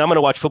saying I'm going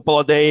to watch football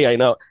all day. I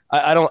know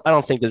I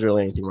don't think there's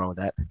really anything wrong with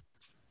that.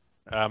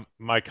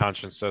 My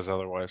conscience says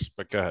otherwise,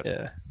 but go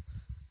ahead.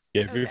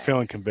 Yeah, if you're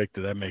feeling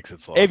convicted, that makes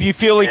it slothful. If you're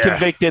feeling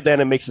convicted,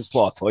 then it makes it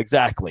slothful.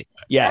 Exactly.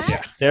 Yes.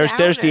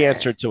 There's the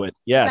answer to it.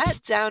 Yes.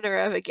 That downer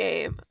of a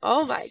game.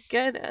 Oh my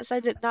goodness. I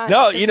did not.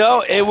 No,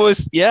 it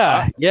was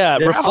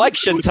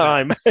reflection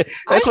time.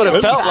 That's what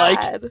it felt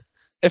like.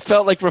 It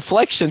felt like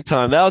reflection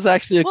time. That was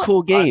actually a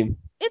cool game.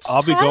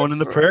 I'll be going in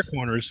the prayer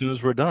corner as soon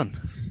as we're done.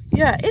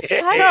 Yeah, it's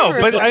time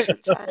for reflection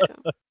time.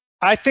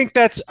 I think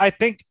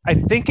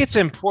it's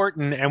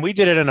important, and we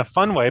did it in a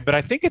fun way, but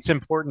I think it's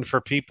important for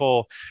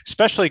people,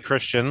 especially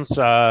Christians,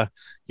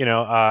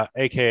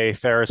 aka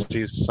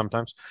Pharisees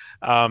sometimes,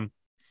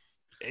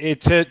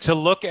 to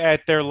look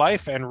at their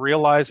life and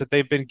realize that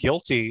they've been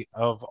guilty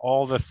of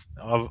all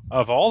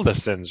the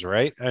sins,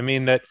 right? I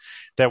mean that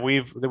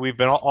we've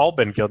been all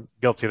been guilty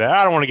of that.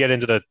 I don't want to get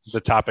into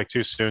the topic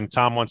too soon.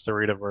 Tom wants to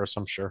read a verse,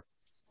 I'm sure.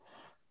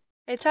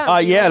 Hey Tom,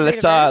 do you Yeah, want to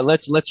read a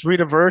verse? let's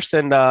read a verse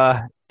and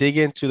dig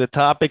into the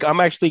topic. I'm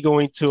actually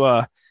going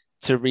to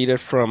read it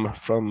from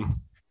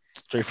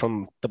straight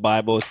from the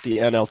Bible. It's the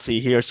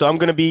NLT here. So I'm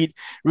going to be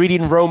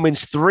reading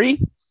Romans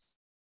 3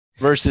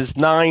 verses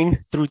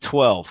 9 through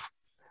 12.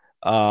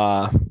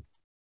 Well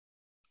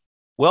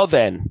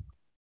then,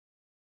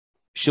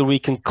 should we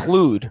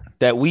conclude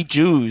that we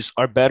Jews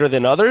are better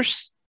than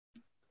others?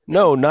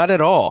 No, not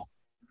at all.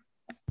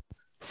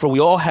 For we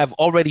all have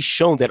already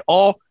shown that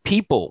all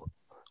people,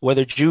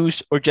 whether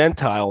Jews or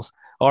Gentiles,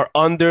 are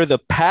under the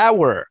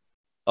power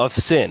of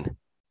sin.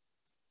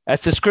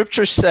 As the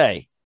scriptures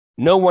say,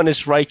 no one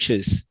is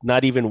righteous,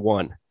 not even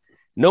one.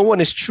 No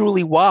one is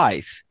truly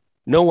wise.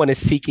 No one is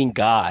seeking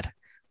God.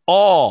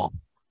 All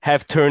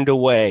have turned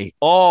away.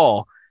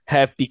 All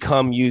have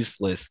become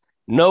useless.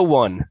 No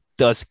one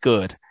does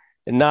good,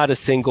 and not a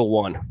single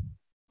one.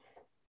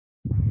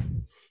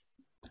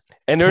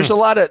 And there's a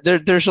lot of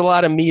there's a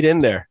lot of meat in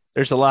there.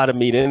 There's a lot of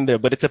meat in there,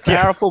 but it's a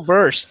powerful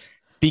verse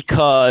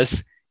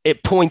because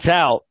it points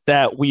out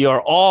that we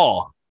are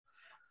all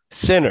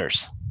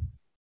sinners.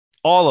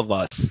 All of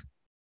us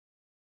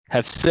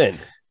have sinned.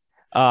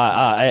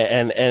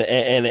 And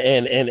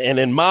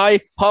in my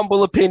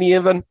humble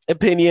opinion,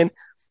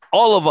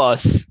 all of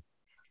us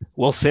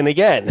will sin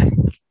again.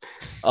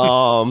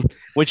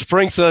 Which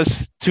brings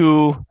us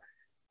to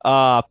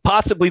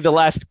possibly the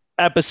last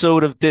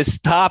episode of this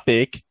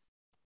topic,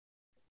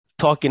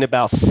 talking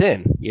about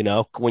sin. You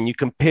know, when you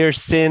compare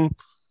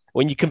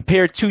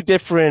two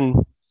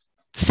different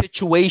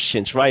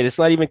situations, right? It's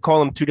not even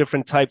calling them two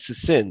different types of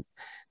sins,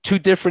 two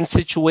different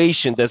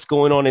situations that's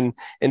going on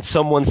in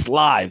someone's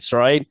lives,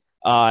 right?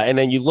 And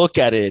then you look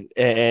at it,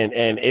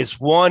 and is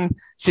one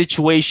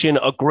situation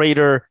a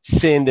greater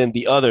sin than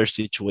the other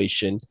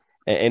situation?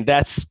 And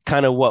that's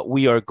kind of what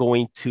we are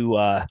going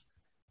to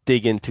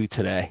dig into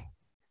today.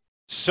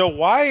 So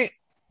why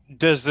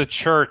does the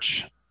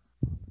church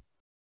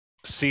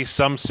see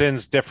some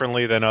sins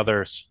differently than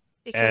others?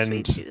 Because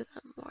we do them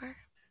more.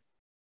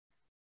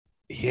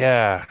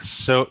 Yeah.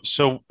 So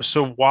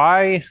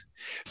why?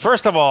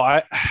 First of all,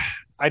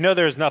 I know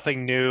there's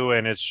nothing new,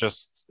 and it's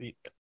just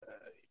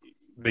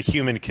the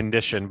human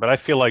condition, but I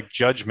feel like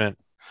judgment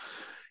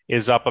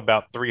is up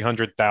about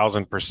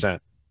 300,000%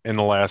 in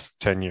the last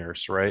 10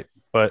 years, right?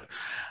 But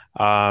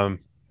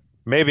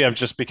maybe I'm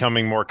just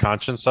becoming more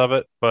conscious of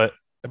it. But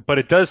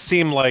it does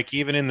seem like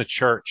even in the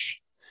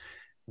church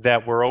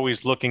that we're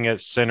always looking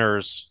at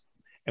sinners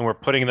and we're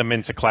putting them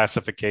into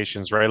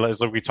classifications, right?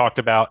 As we talked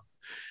about,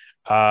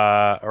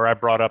 or I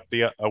brought up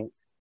the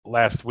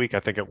last week,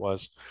 I think it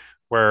was,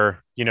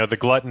 where, you know, the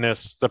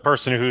gluttonous, the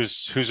person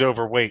who's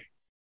overweight,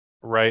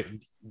 right?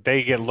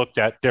 They get looked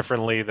at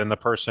differently than the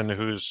person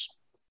who's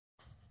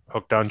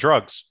hooked on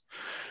drugs,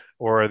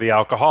 or the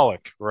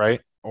alcoholic,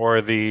 right?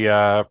 Or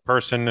the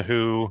person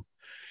who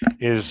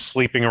is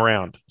sleeping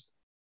around.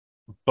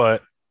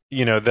 But,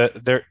 you know,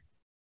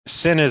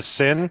 sin is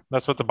sin.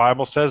 That's what the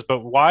Bible says.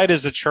 But why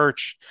does the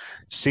church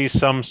see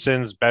some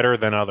sins better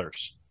than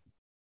others?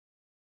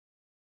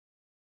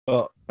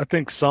 Well, I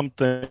think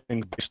something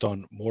based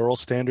on moral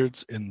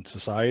standards in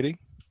society,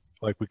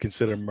 like we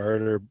consider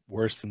murder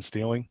worse than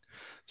stealing,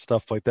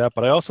 stuff like that.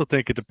 But I also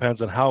think it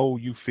depends on how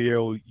you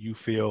feel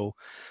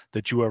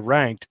that you are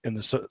ranked in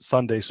the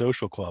Sunday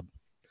social club.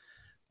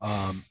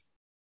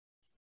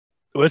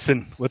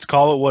 Listen, let's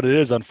call it what it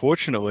is.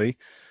 Unfortunately,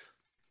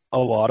 a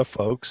lot of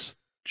folks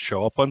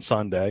show up on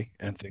Sunday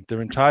and think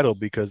they're entitled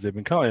because they've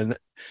been coming. And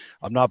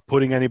I'm not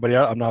putting anybody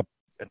out. I'm not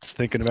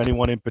thinking of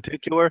anyone in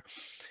particular.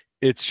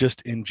 It's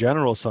just in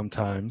general,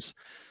 sometimes,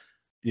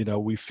 you know,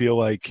 we feel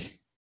like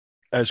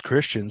as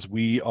Christians,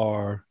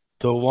 the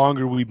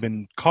longer we've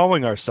been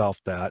calling ourselves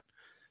that,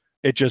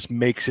 it just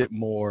makes it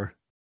more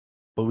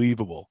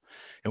believable.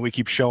 And we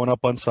keep showing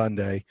up on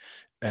Sunday,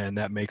 and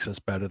that makes us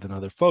better than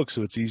other folks.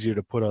 So it's easier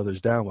to put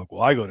others down. Like,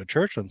 well, I go to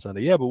church on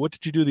Sunday. Yeah, but what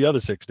did you do the other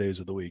 6 days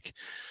of the week?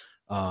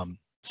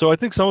 So I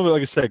think some of it,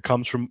 like I said,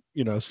 comes from,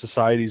 you know,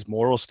 society's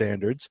moral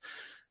standards.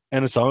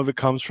 And some of it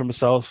comes from a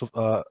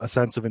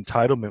sense of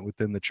entitlement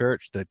within the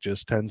church that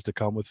just tends to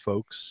come with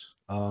folks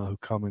who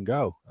come and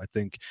go. I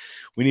think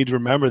we need to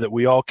remember that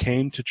we all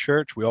came to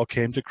church. We all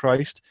came to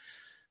Christ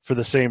for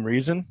the same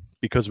reason,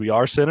 because we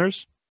are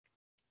sinners.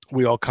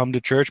 We all come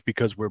to church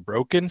because we're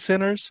broken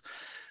sinners,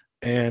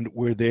 and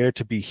we're there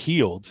to be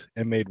healed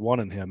and made one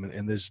in him.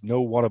 And there's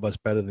no one of us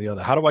better than the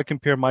other. How do I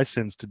compare my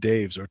sins to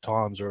Dave's or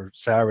Tom's or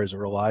Sarah's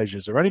or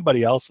Elijah's or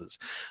anybody else's?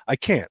 I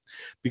can't,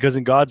 because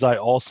in God's eye,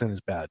 all sin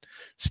is bad.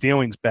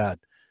 Stealing's bad.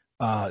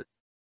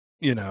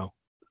 You know,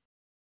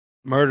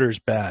 murder's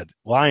bad.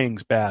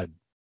 Lying's bad.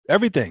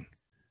 Everything.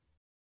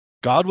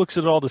 God looks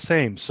at it all the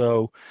same.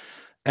 So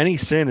any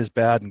sin is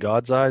bad in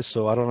God's eyes.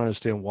 So I don't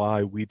understand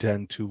why we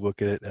tend to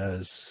look at it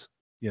as,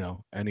 you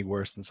know, any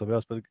worse than somebody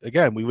else. But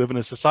again, we live in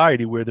a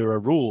society where there are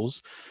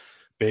rules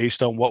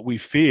based on what we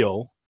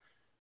feel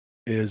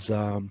is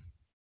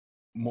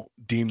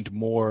deemed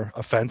more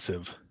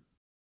offensive.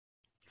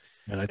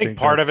 And I think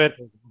part of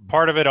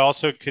it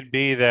also could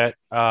be that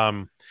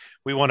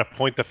we want to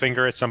point the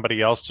finger at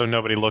somebody else so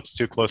nobody looks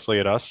too closely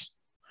at us.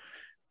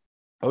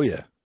 Oh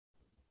yeah.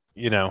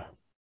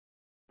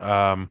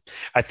 I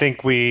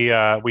think we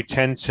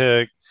tend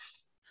to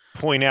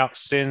point out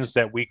sins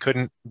that we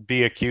couldn't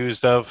be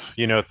accused of,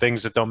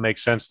 things that don't make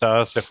sense to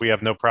us. If we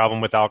have no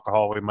problem with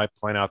alcohol, we might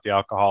point out the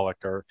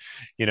alcoholic, or,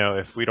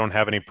 if we don't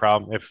have any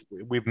problem, if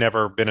we've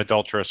never been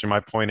adulterous, we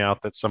might point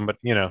out that somebody,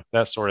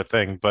 that sort of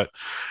thing. But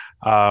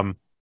I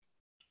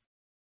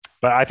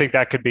think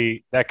that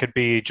could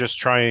be just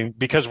trying,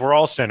 because we're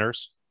all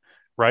sinners,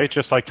 right?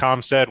 Just like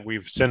Tom said,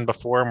 we've sinned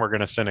before and we're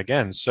going to sin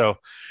again. So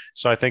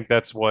I think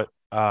that's what,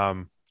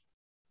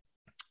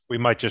 we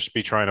might just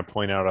be trying to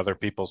point out other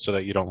people so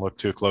that you don't look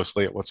too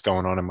closely at what's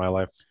going on in my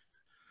life.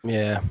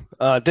 Yeah,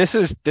 this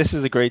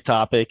is a great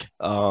topic,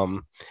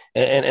 and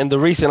the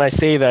reason I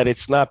say that,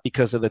 it's not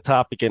because of the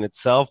topic in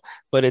itself,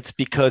 but it's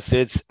because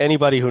it's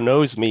anybody who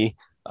knows me.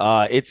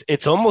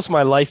 It's almost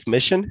my life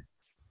mission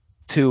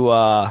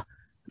to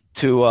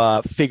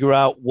figure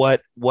out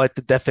what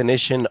the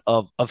definition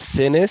of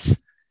sin is.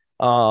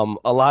 A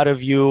lot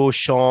of you,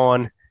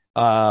 Sean,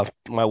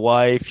 my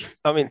wife,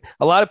 I mean,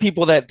 a lot of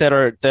people that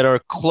are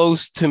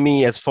close to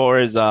me as far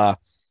as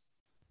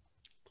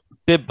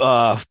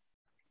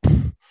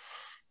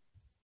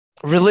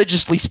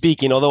religiously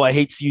speaking, although I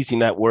hate using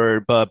that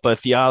word, but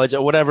theology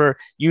or whatever,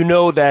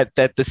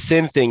 that the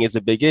sin thing is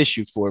a big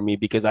issue for me,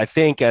 because I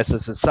think as a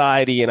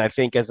society, and I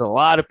think as a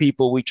lot of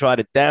people, we try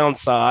to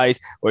downsize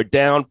or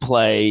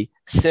downplay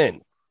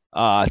sin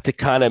to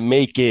kind of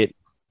make it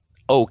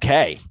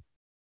okay,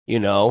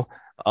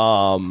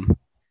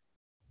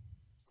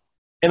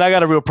 and I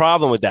got a real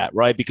problem with that,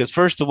 right? Because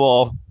first of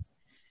all,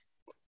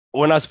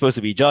 we're not supposed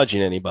to be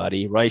judging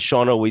anybody, right?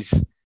 Sean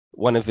always,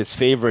 one of his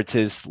favorites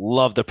is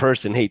love the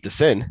person, hate the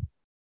sin,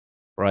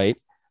 right?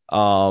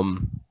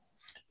 And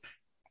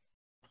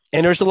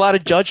there's a lot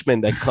of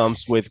judgment that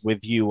comes with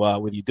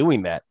you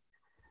doing that.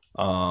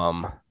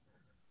 On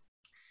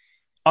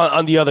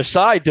the other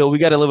side, though, we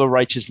got to live a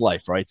righteous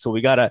life, right? So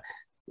we gotta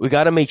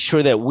make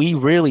sure that we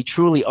really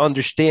truly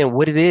understand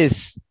what it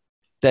is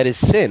that is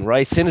sin,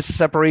 right? Sin is a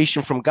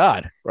separation from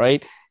God,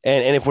 right?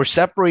 And if we're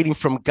separating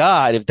from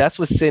God, if that's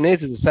what sin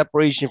is a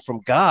separation from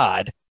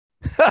God,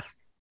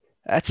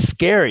 that's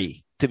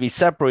scary, to be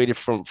separated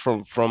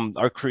from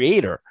our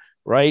Creator,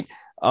 right?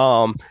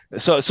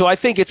 So I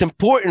think it's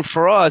important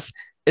for us,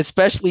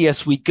 especially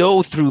as we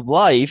go through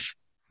life,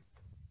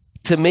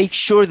 to make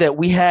sure that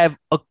we have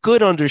a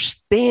good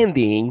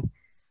understanding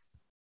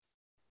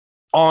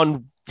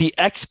on the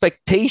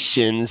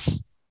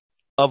expectations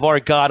of our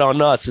God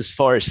on us as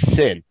far as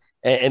sin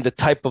and the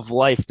type of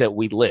life that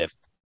we live.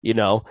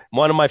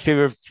 One of my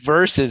favorite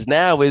verses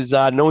now is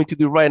knowing to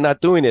do right and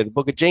not doing it, the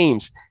book of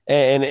James.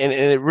 And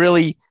it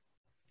really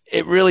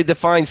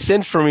defines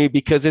sin for me,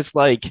 because it's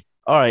like,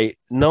 all right,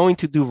 knowing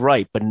to do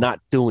right, but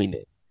not doing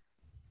it.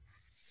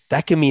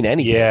 That can mean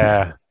anything.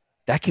 Yeah.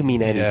 That can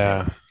mean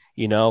anything.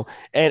 Yeah.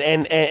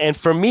 And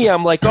for me,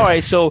 I'm like, all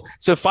right, so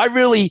if I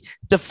really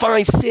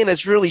define sin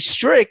as really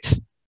strict,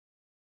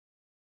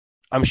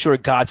 I'm sure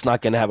God's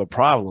not going to have a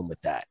problem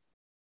with that.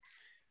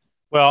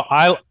 Well,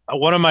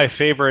 one of my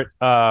favorite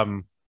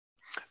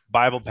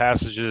Bible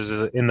passages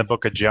is in the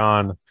book of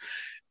John,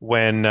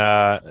 when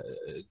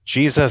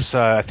Jesus,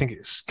 I think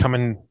it's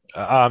coming,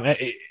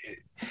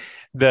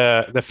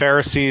 the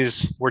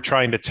Pharisees were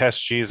trying to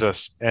test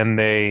Jesus,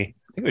 and I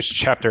think it was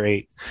chapter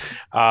 8.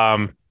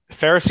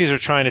 Pharisees are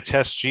trying to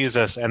test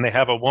Jesus, and they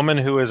have a woman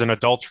who is an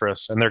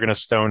adulteress, and they're going to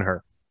stone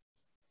her.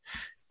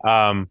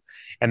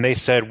 And they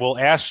said, we'll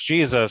ask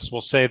Jesus,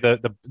 we'll say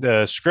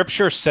the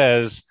scripture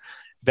says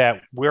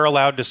that we're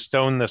allowed to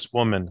stone this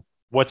woman.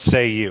 What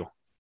say you?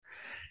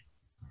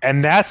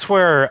 And that's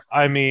where,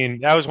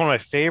 that was one of my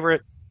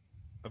favorite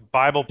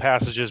Bible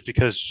passages,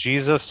 because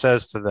Jesus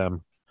says to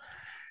them,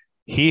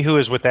 he who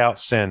is without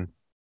sin,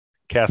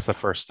 cast the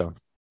first stone.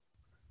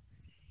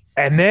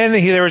 And then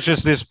there was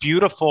just this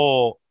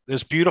beautiful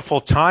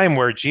time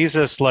where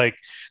Jesus, they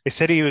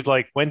said he would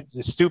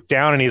stoop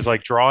down and he's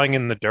drawing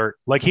in the dirt.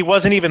 He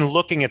wasn't even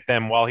looking at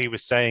them while he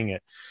was saying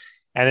it.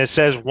 And it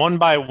says, one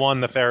by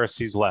one, the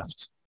Pharisees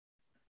left.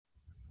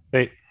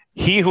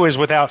 He who is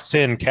without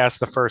sin cast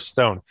the first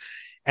stone.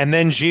 And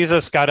then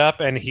Jesus got up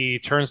and he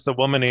turns to the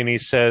woman and he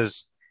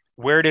says,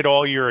 where did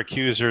all your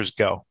accusers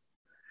go?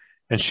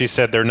 And she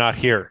said, they're not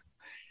here.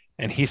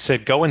 And he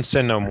said, go and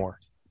sin no more.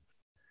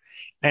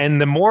 And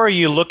the more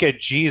you look at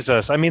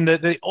Jesus,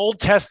 the Old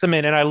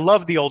Testament, and I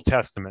love the Old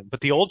Testament,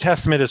 but the Old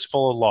Testament is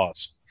full of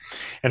laws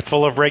and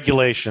full of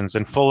regulations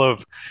and full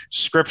of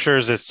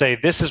scriptures that say,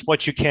 this is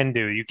what you can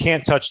do. You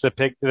can't touch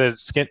the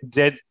skin,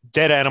 dead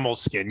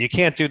animal's skin. You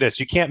can't do this.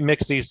 You can't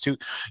mix these two.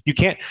 You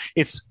can't,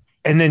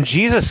 and then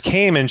Jesus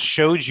came and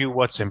showed you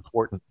what's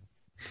important.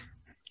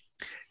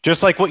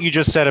 Just like what you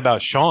just said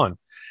about Sean,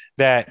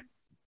 that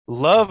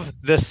love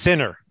the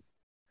sinner,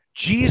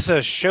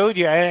 Jesus showed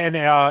you,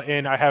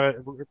 and I have it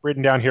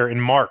written down here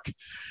in Mark.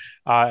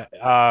 Uh,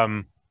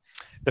 um,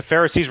 the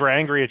Pharisees were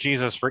angry at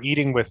Jesus for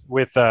eating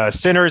with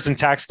sinners and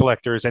tax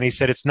collectors, and he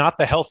said, "It's not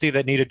the healthy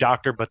that need a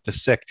doctor, but the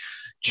sick."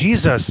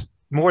 Jesus,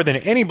 more than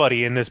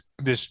anybody in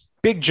this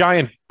big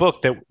giant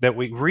book that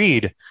we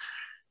read,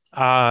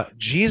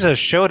 Jesus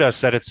showed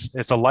us that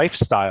it's a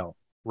lifestyle,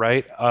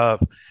 right?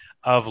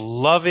 Of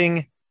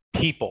loving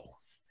people,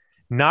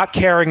 not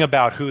caring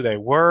about who they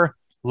were,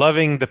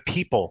 loving the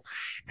people,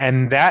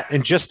 and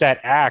just that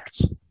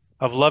act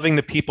of loving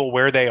the people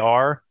where they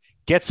are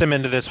gets them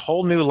into this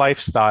whole new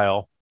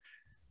lifestyle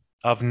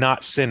of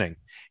not sinning.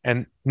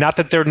 And not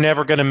that they're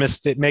never going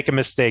to make a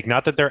mistake,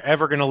 not that they're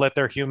ever going to let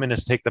their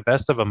humanness take the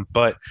best of them,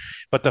 but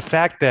the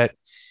fact that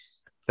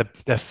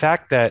the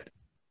fact that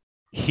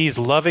he's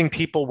loving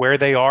people where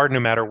they are, no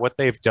matter what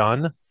they've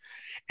done.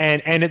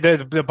 And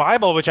the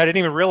Bible, which I didn't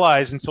even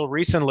realize until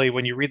recently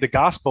when you read the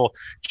gospel,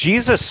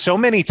 Jesus so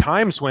many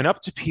times went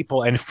up to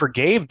people and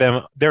forgave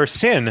them their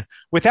sin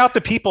without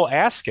the people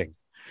asking.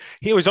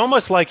 He was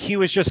almost like he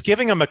was just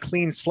giving them a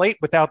clean slate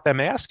without them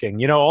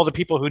asking, all the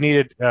people who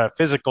needed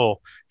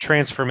physical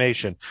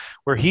transformation,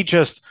 where he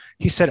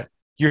said,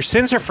 your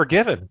sins are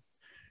forgiven,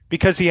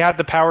 because he had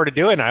the power to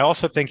do it. And I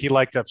also think he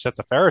liked to upset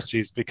the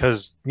Pharisees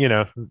because,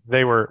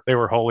 they were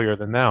holier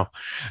than thou.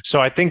 So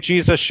I think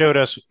Jesus showed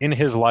us in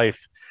his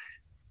life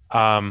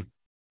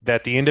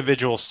that the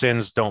individual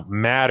sins don't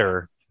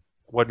matter.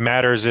 What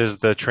matters is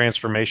the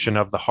transformation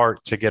of the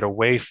heart to get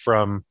away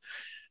from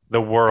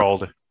the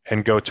world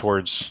and go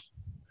towards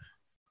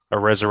a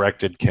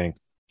resurrected king.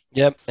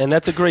 Yep. And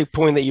that's a great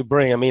point that you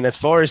bring. I mean, as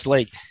far as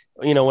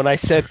when I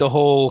said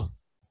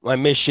my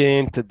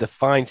mission to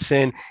define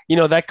sin,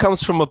 that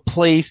comes from a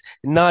place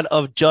not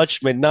of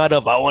judgment, not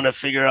of I want to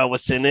figure out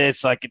what sin is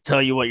so I can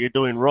tell you what you're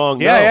doing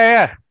wrong.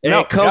 Yeah. And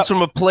it comes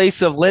from a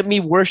place of let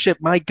me worship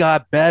my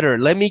God better.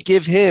 Let me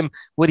give him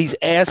what he's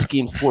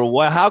asking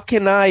for. How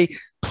can I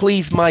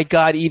please my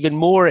God even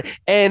more?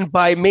 And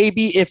by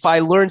maybe if I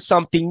learn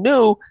something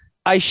new,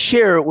 I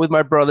share it with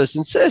my brothers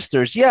and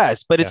sisters.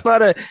 Yes, but it's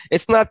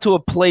not to a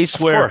place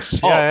where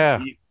look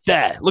at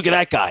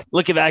that guy.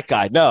 Look at that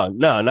guy. No,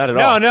 not at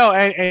all. No.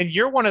 And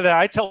you're one of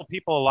I tell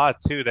people a lot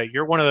too, that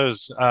you're one of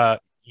those,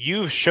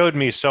 you've showed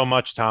me so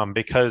much, Tom,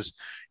 because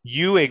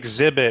you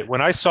exhibit, when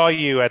I saw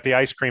you at the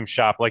ice cream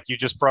shop, like you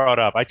just brought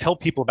up, I tell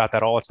people about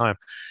that all the time,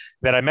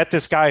 that I met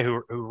this guy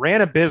who ran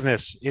a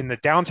business in the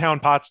downtown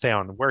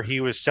Pottstown where he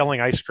was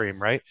selling ice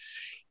cream. Right.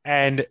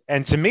 And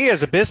to me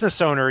as a business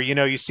owner,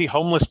 you see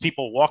homeless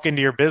people walk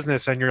into your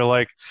business and you're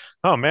like,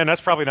 oh man, that's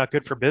probably not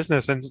good for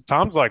business. And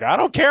Tom's like, I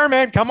don't care,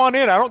 man. Come on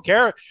in. I don't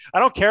care. I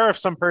don't care if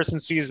some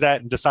person sees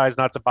that and decides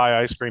not to buy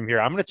ice cream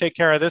here. I'm going to take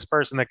care of this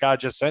person that God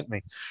just sent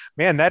me.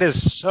 Man, that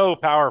is so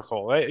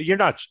powerful.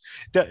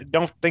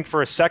 Don't think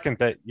for a second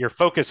that your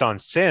focus on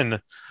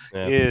sin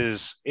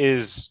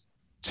is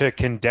to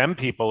condemn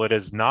people. It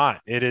is not.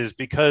 It is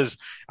because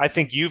I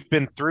think you've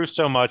been through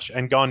so much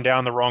and gone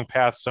down the wrong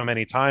path so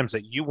many times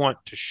that you want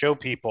to show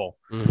people,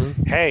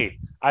 hey,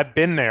 I've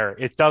been there.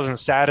 It doesn't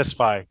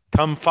satisfy.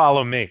 Come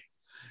follow me.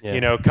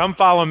 Yeah. Come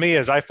follow me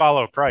as I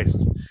follow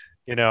Christ.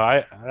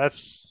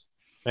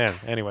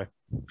 Anyway.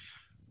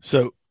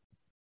 So,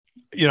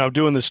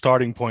 doing the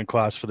starting point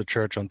class for the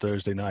church on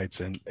Thursday nights,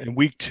 and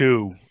week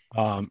 2,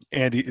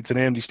 Andy, it's an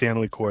Andy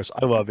Stanley course.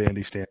 I love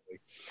Andy Stanley.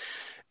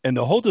 And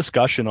the whole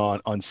discussion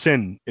on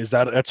sin is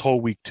that's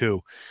whole week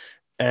 2.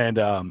 And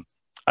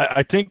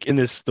I think in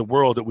the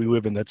world that we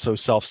live in that's so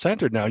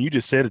self-centered now, and you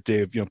just said it,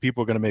 Dave,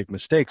 people are going to make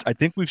mistakes. I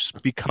think we've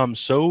become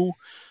so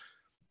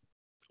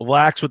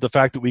lax with the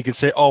fact that we can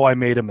say, oh, I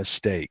made a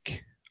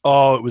mistake.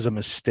 Oh, it was a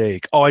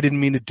mistake. Oh, I didn't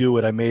mean to do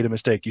it. I made a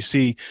mistake. You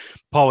see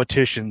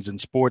politicians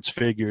and sports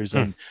figures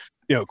and,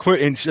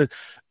 and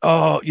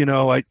oh,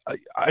 I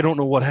don't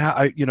know what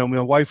happened.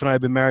 My wife and I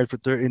have been married for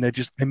 30,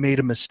 and I made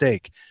a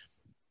mistake.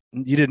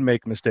 You didn't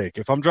make a mistake.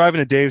 If I'm driving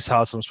to Dave's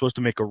house, I'm supposed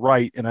to make a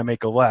right and I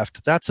make a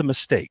left. That's a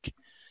mistake.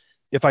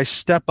 If I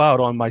step out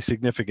on my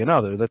significant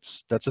other,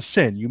 that's a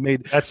sin.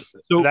 That's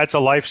a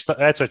lifestyle.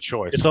 That's a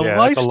choice. It's a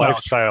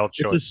lifestyle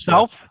choice. It's a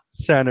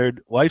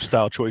self-centered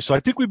lifestyle choice. So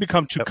I think we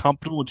become too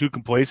comfortable and too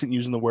complacent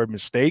using the word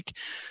mistake,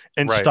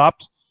 and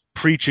stopped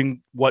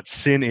preaching what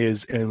sin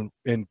is and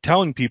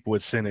telling people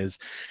what sin is.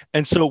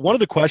 And so one of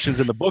the questions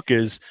in the book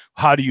is,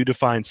 how do you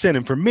define sin?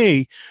 And for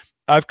me,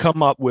 I've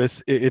come up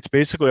with, it's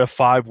basically a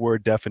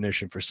 5-word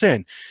definition for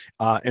sin.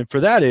 And for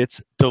that,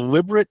 it's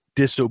deliberate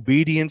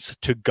disobedience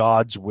to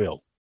God's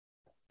will.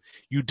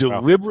 You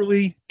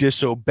deliberately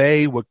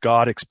disobey what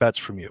God expects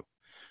from you.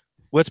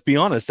 Let's be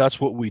honest,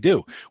 that's what we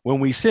do. When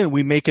we sin,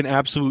 we make an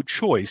absolute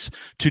choice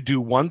to do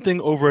one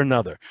thing over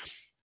another.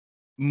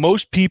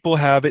 Most people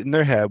have it in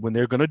their head when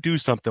they're going to do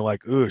something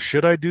like, oh,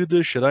 should I do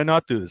this? Should I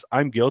not do this?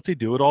 I'm guilty,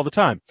 do it all the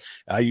time.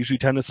 I usually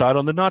tend to side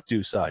on the not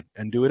do side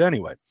and do it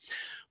anyway.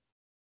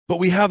 But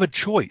we have a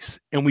choice,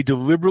 and we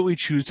deliberately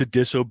choose to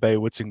disobey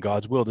what's in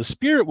God's will. The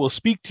Spirit will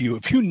speak to you.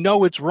 If you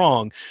know it's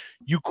wrong,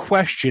 you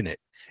question it.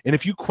 And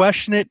if you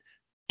question it,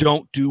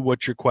 don't do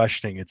what you're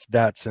questioning. It's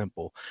that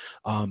simple.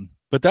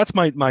 But that's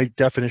my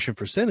definition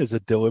for sin, is a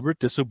deliberate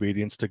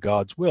disobedience to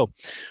God's will.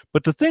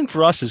 But the thing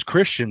for us as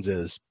Christians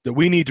is that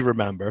we need to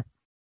remember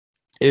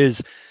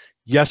is,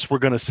 yes, we're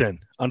going to sin.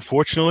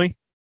 Unfortunately,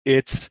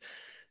 it's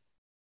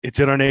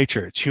in our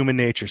nature. It's human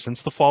nature.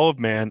 Since the fall of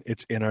man,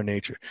 it's in our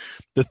nature.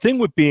 The thing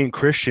with being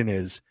Christian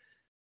is,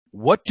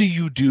 what do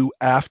you do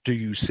after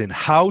you sin?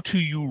 How do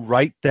you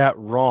right that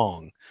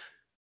wrong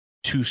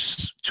to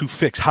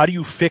fix? How do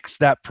you fix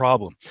that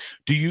problem?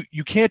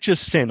 You can't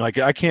just sin. Like,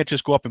 I can't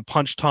just go up and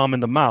punch Tom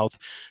in the mouth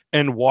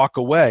and walk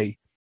away.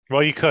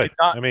 Well, you could.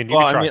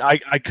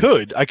 I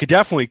could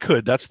definitely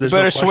could. There's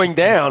better swing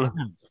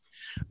down.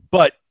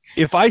 But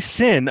if I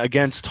sin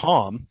against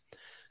Tom,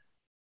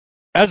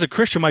 as a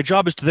Christian, my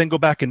job is to then go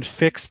back and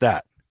fix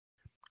that.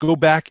 Go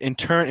back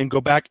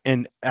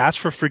and ask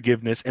for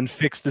forgiveness and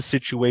fix the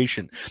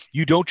situation.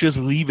 You don't just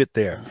leave it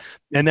there.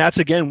 And that's,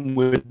 again,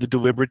 where the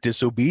deliberate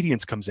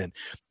disobedience comes in.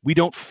 We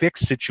don't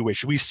fix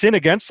situations. We sin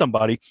against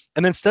somebody,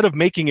 and instead of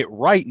making it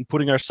right and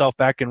putting ourselves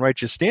back in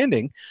righteous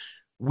standing,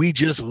 we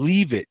just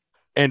leave it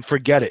and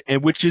forget it.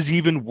 And which is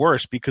even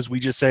worse, because we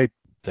just say,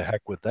 to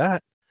heck with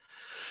that.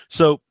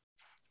 So,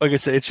 like I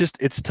said,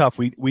 it's tough.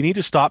 We need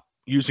to stop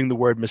using the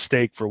word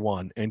mistake, for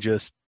one, and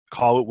just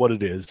call it what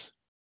it is.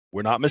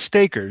 We're not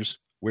mistakers,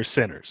 we're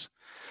sinners.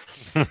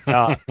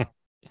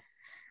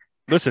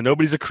 Listen,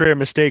 nobody's a career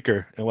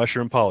mistaker unless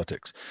you're in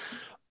politics.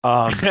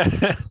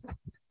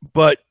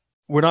 But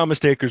we're not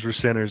mistakers, we're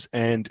sinners.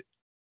 And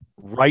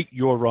right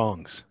your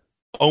wrongs.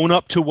 Own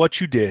up to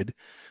what you did.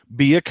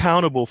 Be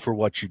accountable for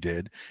what you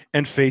did.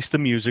 And face the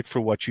music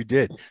for what you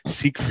did.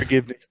 Seek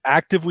forgiveness.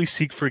 Actively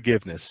seek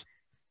forgiveness.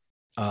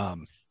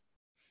 That's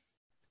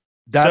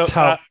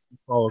how you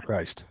follow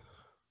Christ.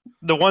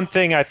 The one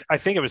thing I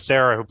think it was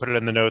Sarah who put it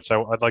in the notes.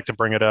 I'd like to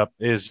bring it up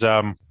is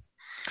what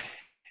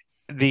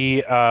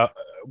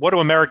do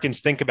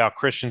Americans think about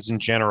Christians in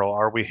general?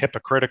 Are we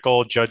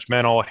hypocritical,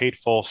 judgmental,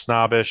 hateful,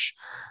 snobbish,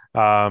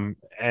 and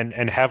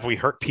have we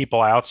hurt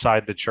people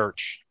outside the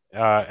church?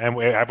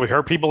 And have we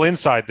hurt people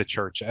inside the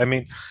church? I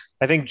mean,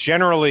 I think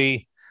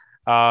generally,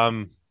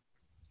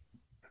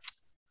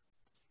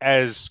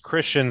 as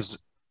Christians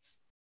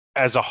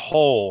as a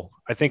whole,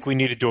 I think we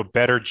need to do a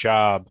better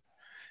job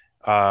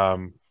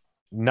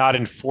not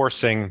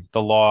enforcing the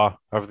law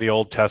of the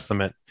Old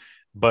Testament,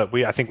 but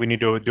I think we need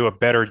to do a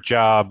better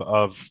job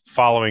of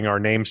following our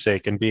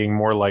namesake and being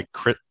more like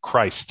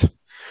Christ.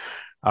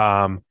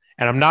 And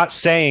I'm not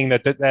saying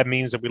that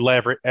means that we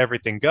let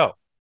everything go,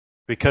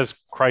 because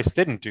Christ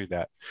didn't do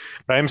that.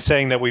 But I'm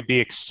saying that we be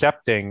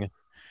accepting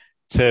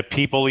to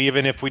people,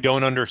 even if we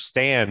don't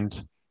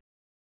understand,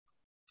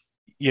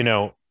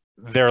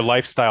 their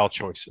lifestyle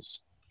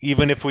choices.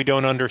 Even if we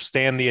don't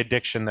understand the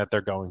addiction that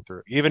they're going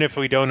through, even if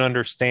we don't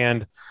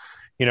understand,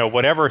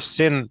 whatever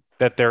sin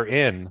that they're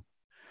in.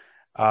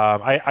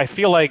 I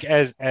feel like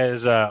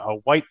as a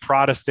white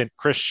Protestant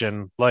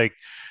Christian,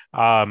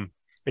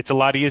 it's a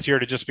lot easier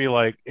to just be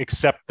like,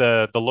 accept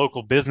the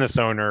local business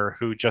owner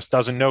who just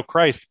doesn't know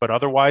Christ, but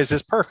otherwise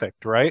is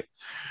perfect, right?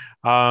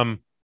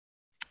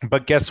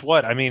 But guess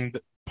what? I mean,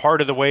 part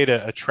of the way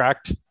to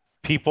attract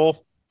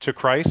people to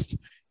Christ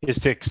is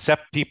to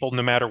accept people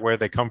no matter where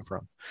they come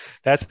from.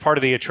 That's part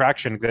of the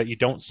attraction that you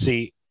don't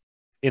see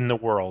in the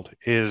world,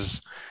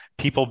 is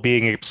people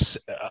being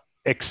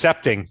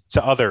accepting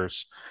to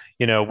others,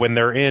 when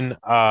they're in,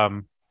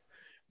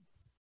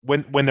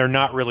 when they're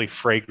not really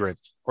fragrant,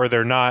 or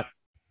they're not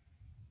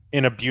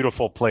in a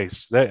beautiful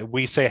place, that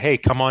we say, hey,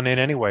 come on in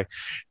anyway.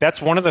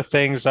 That's one of the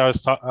things we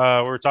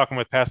were talking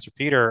with Pastor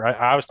Peter.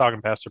 I was talking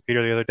to Pastor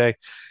Peter the other day,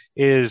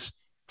 is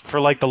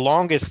for like the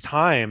longest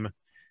time,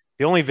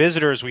 the only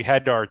visitors we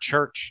had to our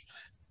church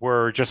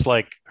were just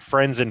like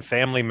friends and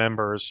family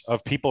members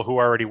of people who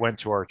already went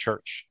to our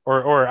church,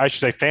 or I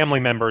should say family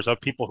members of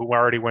people who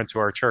already went to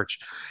our church.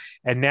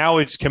 And now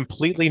it's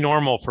completely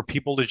normal for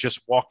people to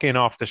just walk in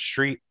off the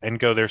street and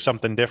go, there's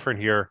something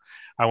different here.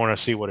 I want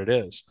to see what it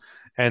is.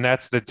 And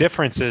that's the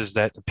difference, is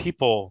that the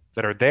people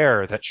that are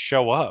there that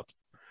show up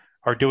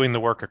are doing the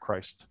work of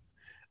Christ.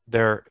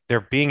 They're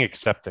being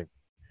accepting.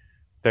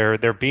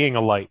 They're being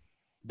a light.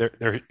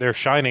 They're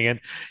shining.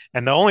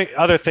 And the only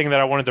other thing that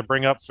I wanted to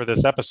bring up for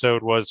this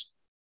episode was,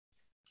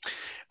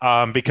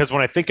 because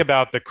when I think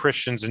about the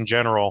Christians in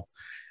general,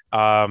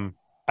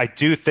 I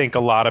do think a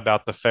lot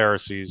about the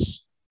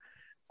Pharisees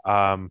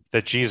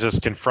that Jesus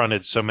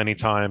confronted so many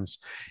times.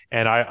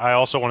 And I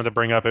also wanted to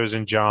bring up, it was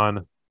in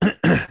John,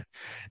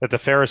 that the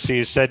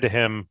Pharisees said to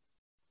him,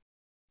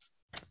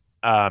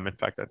 in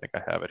fact, I think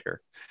I have it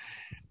here.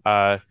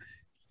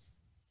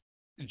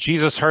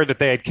 Jesus heard that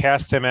they had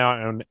cast him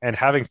out, and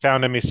having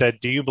found him, he said,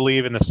 "Do you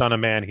believe in the Son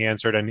of Man?" He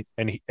answered,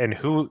 and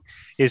who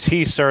is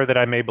he, sir, that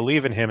I may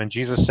believe in him? And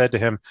Jesus said to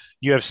him,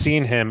 "You have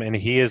seen him, and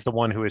he is the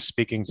one who is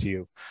speaking to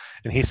you."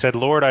 And he said,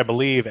 "Lord, I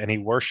believe," and he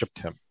worshiped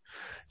him.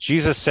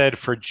 Jesus said,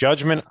 "For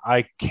judgment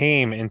I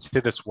came into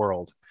this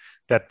world,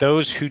 that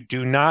those who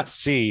do not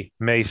see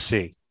may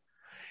see,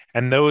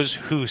 and those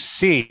who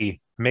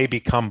see may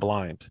become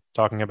blind."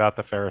 Talking about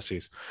the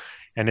Pharisees.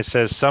 And it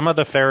says, some of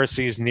the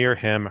Pharisees near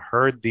him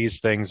heard these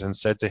things and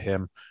said to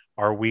him,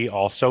 Are we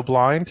also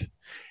blind?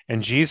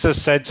 And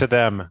Jesus said to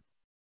them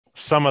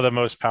some of the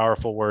most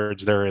powerful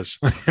words there is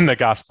in the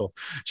gospel.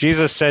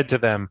 Jesus said to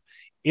them,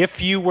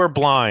 if you were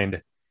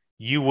blind,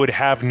 you would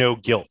have no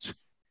guilt.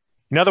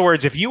 In other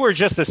words, if you were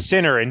just a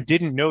sinner and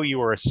didn't know you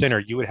were a sinner,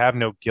 you would have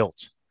no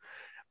guilt.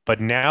 But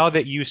now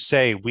that you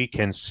say we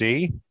can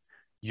see,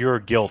 your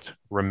guilt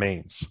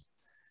remains.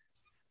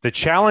 The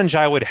challenge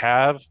I would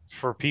have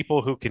for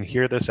people who can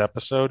hear this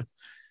episode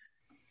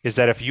is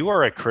that if you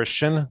are a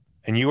Christian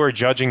and you are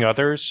judging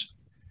others,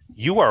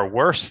 you are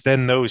worse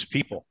than those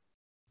people.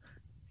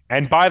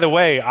 And by the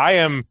way, I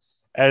am,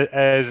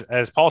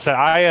 as Paul said,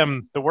 I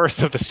am the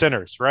worst of the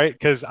sinners, right?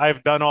 Because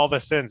I've done all the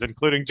sins,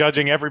 including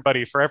judging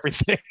everybody for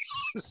everything.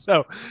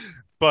 So,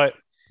 but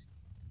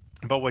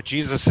what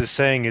Jesus is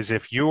saying is,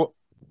 if you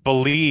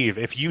believe,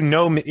 if you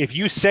know me, if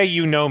you say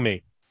you know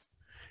me,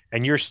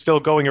 and you're still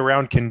going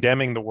around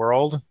condemning the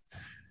world,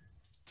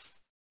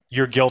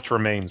 your guilt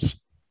remains.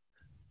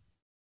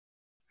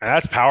 And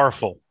that's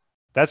powerful.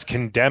 That's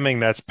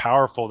condemning. That's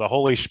powerful. The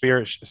Holy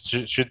Spirit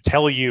should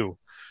tell you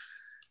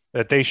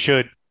that it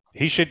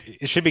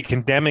should be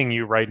condemning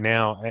you right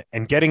now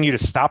and getting you to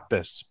stop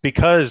this,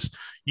 because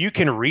you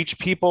can reach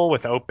people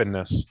with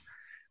openness.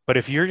 But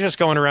if you're just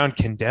going around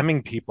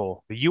condemning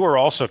people, you are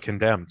also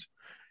condemned.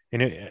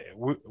 And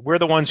we're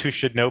the ones who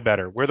should know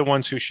better. We're the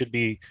ones who should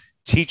be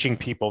teaching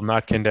people,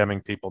 not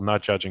condemning people,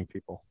 not judging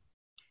people.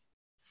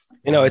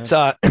 It's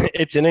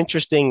an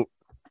interesting,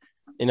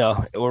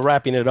 we're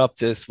wrapping it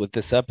up with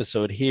this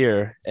episode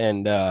here,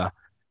 and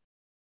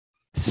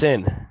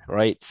sin,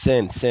 right?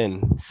 Sin.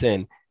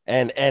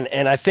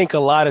 And I think a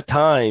lot of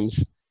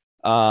times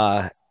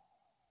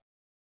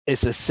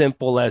it's as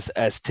simple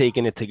as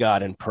taking it to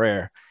God in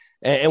prayer.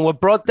 And what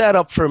brought that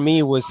up for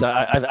me was,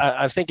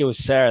 I think it was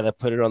Sarah that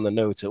put it on the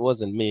notes. It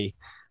wasn't me,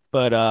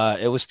 but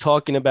it was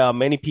talking about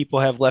many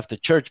people have left the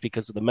church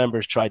because the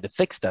members tried to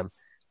fix them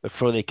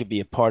before they could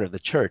be a part of the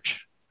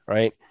church,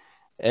 right?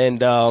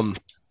 And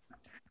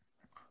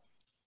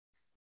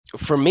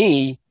for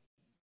me,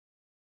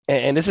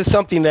 and this is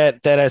something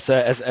that as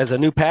a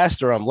new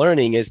pastor I'm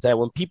learning, is that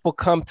when people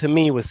come to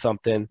me with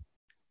something,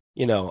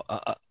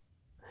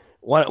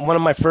 one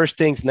of my first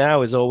things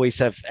now is always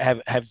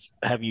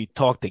have you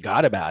talked to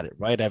God about it,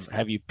 right?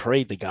 Have you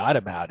prayed to God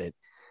about it?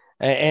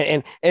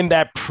 And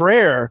that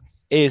prayer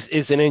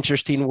is an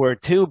interesting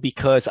word too,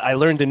 because I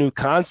learned a new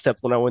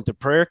concept when I went to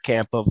prayer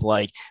camp of,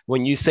 like,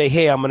 when you say,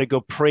 hey, I'm going to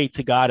go pray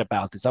to God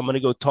about this, I'm going to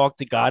go talk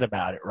to God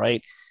about it,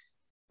 right?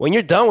 When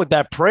you're done with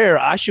that prayer,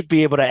 I should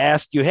be able to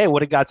ask you, hey, what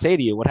did God say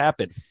to you? What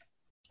happened?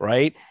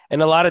 Right?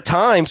 And a lot of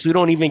times we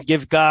don't even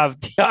give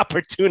God the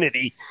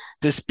opportunity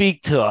to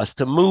speak to us,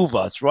 to move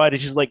us, right?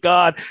 It's just like,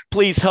 God,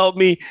 please help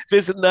me.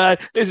 This and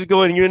that. This is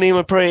going in your name.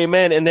 I pray,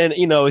 amen. And then,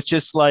 it's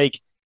just like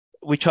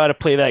we try to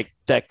play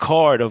that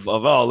card of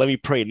oh, let me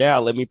pray now.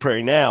 Let me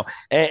pray now.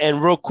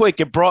 And real quick,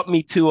 it brought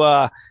me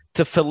to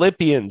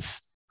Philippians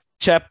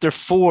chapter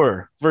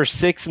 4, verse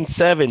 6 and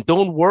 7.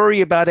 Don't worry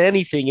about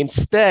anything.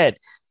 Instead,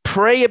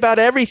 pray about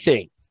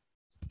everything.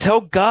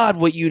 Tell God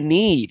what you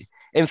need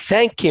and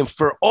thank him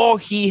for all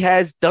he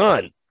has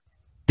done.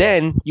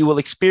 Then you will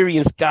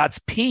experience God's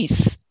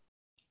peace,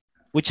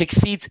 which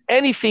exceeds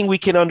anything we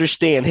can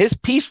understand. His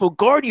peace will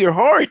guard your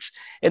hearts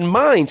and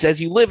minds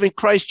as you live in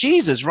Christ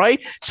Jesus, right?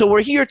 So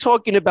we're here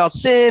talking about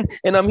sin,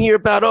 and I'm here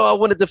about, I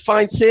want to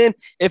define sin.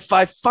 If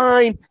I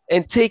find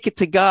and take it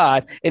to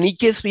God, and he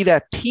gives me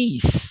that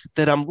peace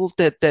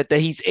that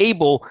he's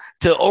able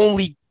to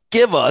only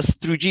give us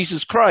through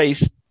Jesus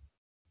Christ,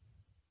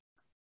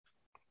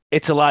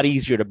 it's a lot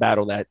easier to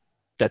battle that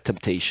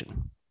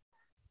temptation.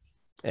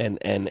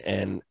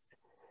 And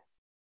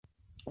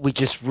we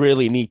just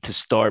really need to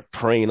start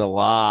praying a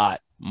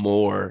lot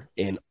more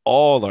in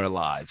all our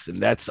lives.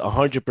 And that's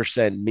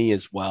 100% me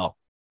as well.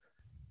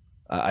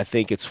 I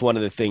think it's one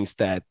of the things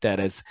that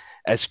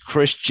as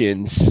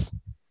Christians,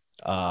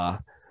 we're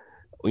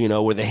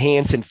the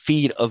hands and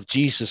feet of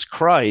Jesus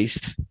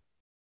Christ.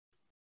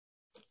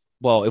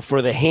 Well, if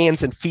we're the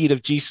hands and feet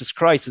of Jesus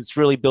Christ, let's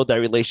really build that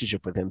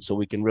relationship with him so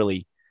we can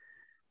really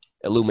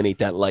illuminate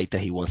that light that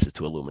he wants us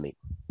to illuminate.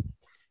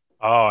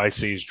 Oh, I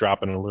see. He's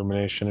dropping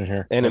illumination in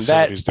here. And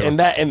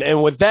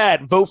with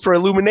that, vote for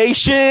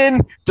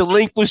illumination. The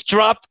link was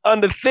dropped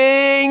on the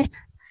thing.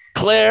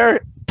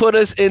 Claire put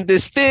us in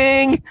this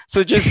thing.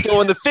 So just go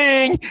on the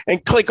thing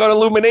and click on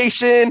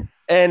illumination.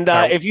 And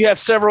if you have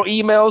several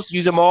emails,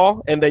 use them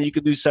all. And then you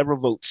can do several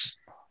votes.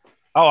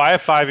 Oh, I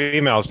have 5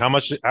 emails. How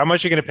much are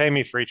you going to pay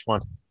me for each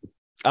one?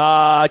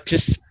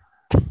 Just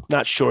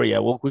not sure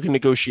yet. We can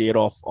negotiate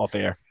off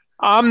air.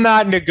 I'm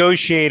not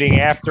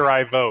negotiating after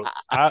I vote.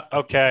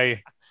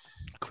 Okay.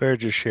 Claire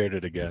just shared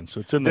it again,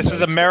 so it's in the This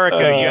is America.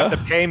 You have to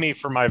pay me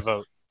for my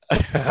vote.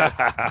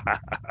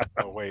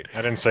 Oh, wait.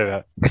 I didn't say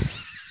that.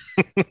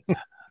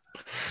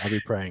 I'll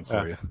be praying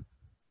for you.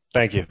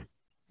 Thank you.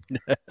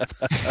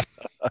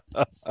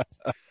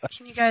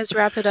 Can you guys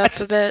wrap it up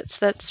a bit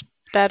so that's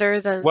better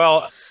than,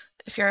 well,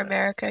 if you're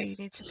America, you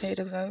need to pay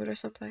to vote or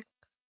something?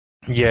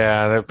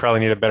 Yeah, they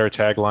probably need a better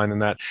tagline than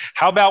that.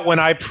 How about when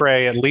I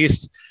pray, at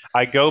least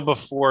I go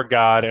before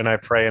God and I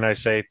pray and I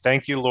say,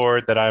 "Thank you,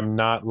 Lord, that I'm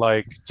not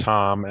like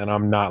Tom and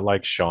I'm not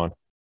like Sean.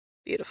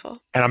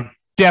 Beautiful. And I'm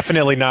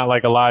definitely not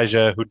like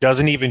Elijah, who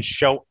doesn't even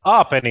show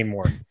up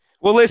anymore."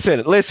 Well,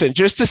 listen,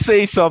 just to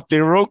say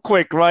something real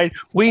quick, right?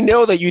 We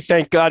know that you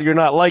thank God you're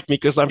not like me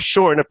because I'm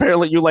short and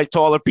apparently you like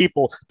taller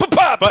people.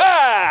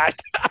 But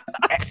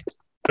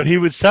he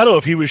would settle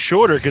if he was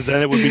shorter because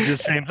then it would be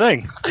just the same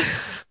thing.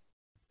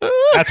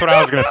 That's what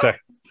I was going to say.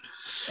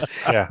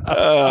 Yeah.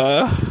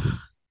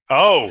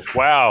 Oh,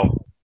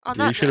 wow. On You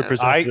that should have note,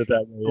 presented it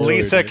that way.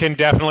 Lisa earlier, can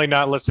definitely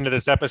not listen to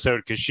this episode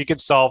because she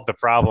could solve the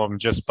problem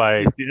just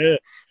by yeah,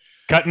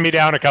 cutting me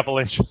down a couple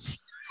inches.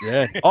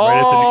 yeah.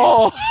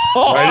 Oh,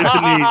 Right at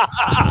the knee.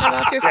 cut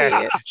off your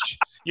feet.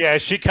 Yeah,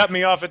 she cut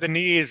me off at the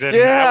knees, and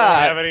Yeah. I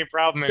won't have any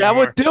problem that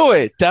anymore. would do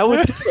it. That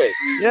would do it.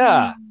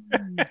 Yeah. Oh,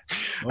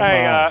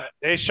 Hey, my.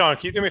 hey, Sean,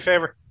 can you do me a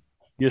favor?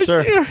 Yes,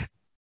 sir.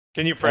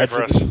 Can you pray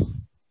for us?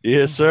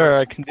 Yes, sir.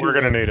 I can. We're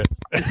going to need it.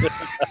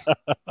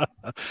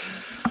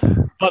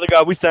 Father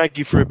God, we thank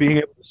you for being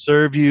able to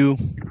serve you.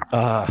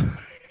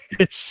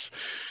 It's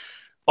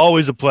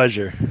always a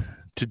pleasure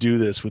to do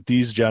this with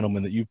these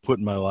gentlemen that you've put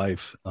in my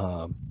life.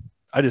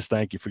 I just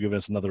thank you for giving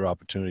us another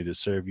opportunity to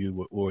serve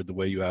you, Lord, the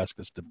way you ask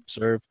us to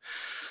serve.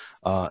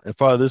 And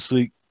Father, this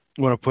week,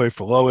 I want to pray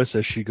for Lois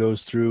as she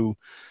goes through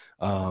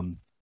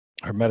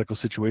her medical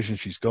situation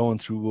she's going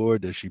through,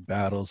 Lord, as she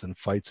battles and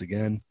fights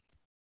again.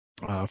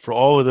 For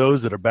all of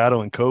those that are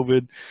battling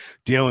COVID,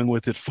 dealing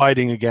with it,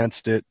 fighting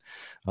against it,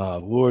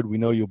 Lord, we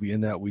know you'll be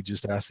in that. We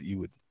just ask that you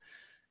would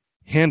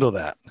handle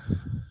that,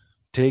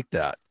 take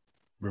that,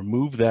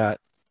 remove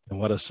that, and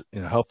let us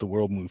help the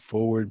world move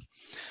forward.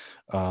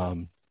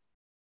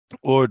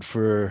 Lord,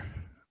 for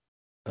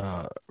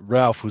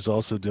Ralph, who's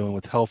also dealing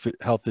with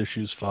health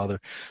issues, Father,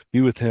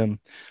 be with him,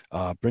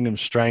 bring him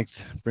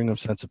strength, bring him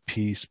sense of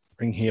peace,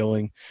 bring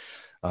healing.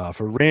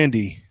 For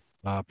Randy,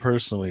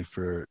 personally,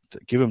 to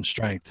give him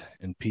strength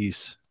and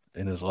peace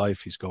in his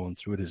life. He's going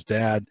through it. His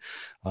dad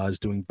is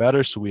doing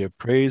better, so we have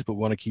praise, but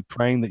want to keep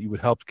praying that you would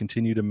help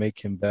continue to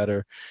make him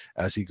better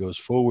as he goes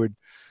forward.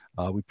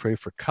 We pray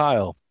for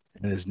Kyle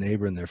and his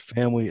neighbor and their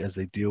family as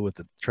they deal with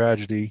the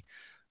tragedy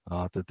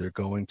that they're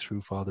going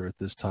through, Father, at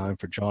this time.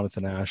 For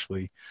Jonathan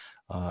Ashley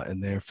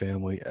and their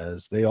family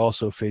as they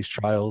also face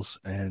trials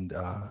and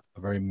a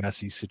very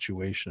messy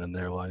situation in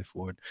their life,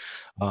 Lord.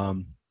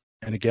 And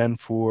again,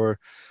 for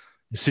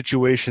the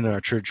situation in our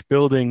church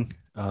building,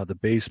 the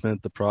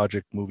basement, the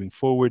project moving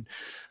forward,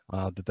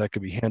 that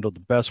could be handled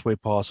the best way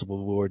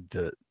possible, Lord,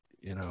 the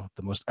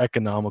most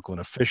economical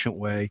and efficient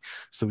way,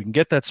 so we can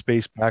get that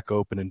space back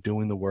open and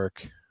doing the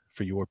work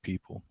for your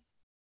people.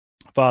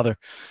 Father,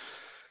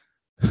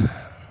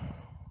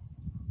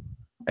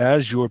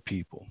 as your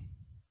people,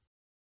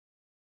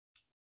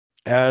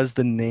 as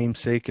the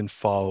namesake and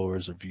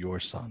followers of your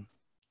Son,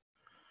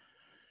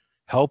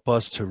 help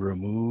us to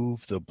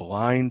remove the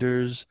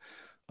blinders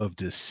of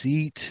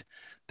deceit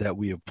that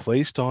we have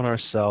placed on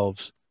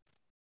ourselves,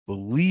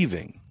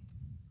 believing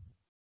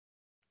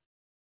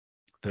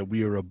that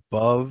we are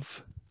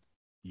above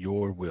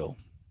your will.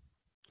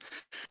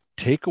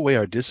 Take away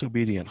our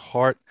disobedient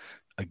heart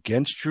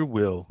against your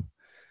will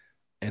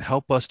and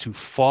help us to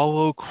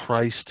follow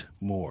Christ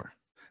more.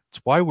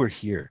 It's why we're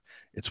here.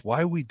 It's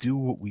why we do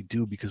what we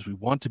do, because we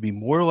want to be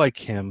more like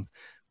him,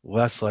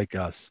 less like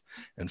us.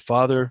 And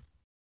Father,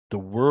 the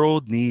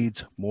world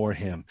needs more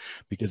him,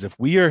 because if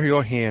we are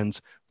your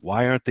hands,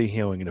 why aren't they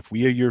healing? And if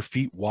we are your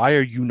feet, why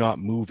are you not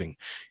moving?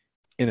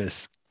 In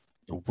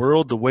the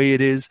world the way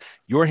it is,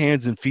 your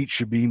hands and feet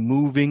should be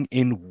moving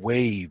in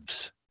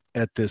waves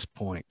at this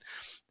point.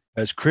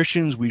 As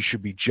Christians, we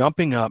should be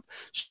jumping up,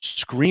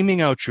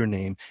 screaming out your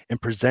name,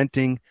 and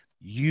presenting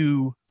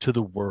you to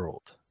the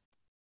world.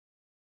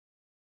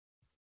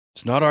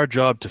 It's not our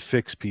job to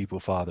fix people,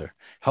 Father.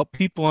 Help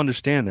people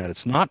understand that.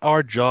 It's not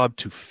our job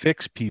to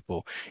fix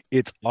people.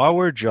 It's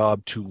our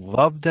job to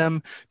love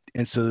them,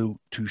 and so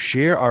to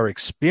share our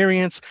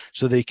experience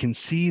so they can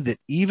see that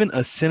even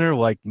a sinner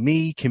like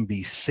me can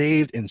be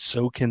saved, and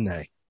so can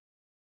they.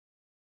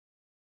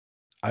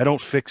 I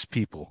don't fix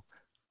people.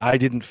 I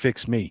didn't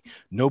fix me.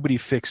 Nobody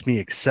fixed me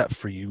except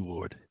for you,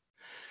 Lord.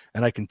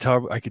 And I can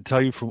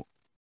tell you from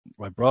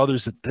my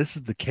brothers that this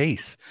is the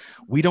case.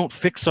 We don't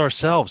fix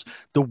ourselves.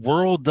 The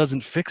world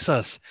doesn't fix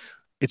us.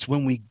 It's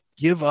when we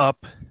give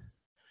up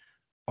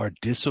our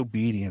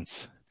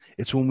disobedience.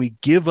 It's when we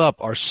give up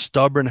our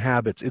stubborn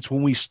habits. It's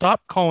when we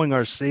stop calling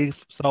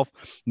ourselves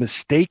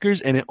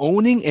mistakers and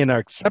owning and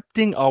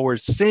accepting our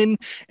sin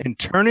and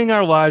turning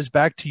our lives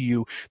back to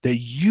you, that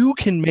you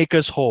can make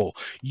us whole.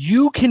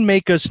 You can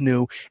make us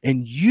new,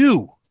 and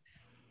you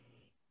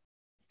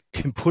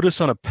can put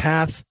us on a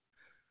path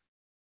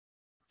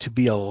to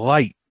be a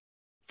light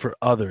for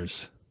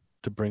others,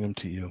 to bring them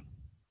to you.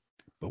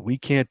 But we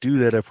can't do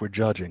that if we're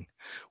judging.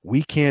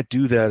 We can't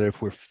do that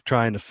if we're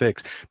trying to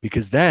fix,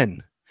 because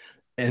then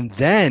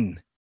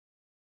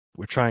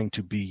we're trying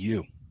to be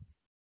you.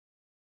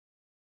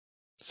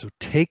 So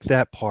take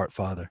that part,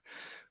 Father,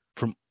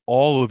 from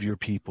all of your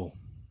people.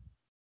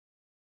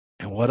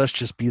 And let us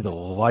just be the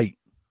light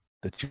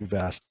that you've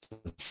asked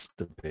us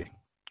to be.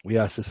 We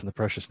ask this in the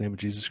precious name of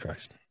Jesus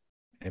Christ.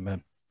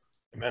 Amen.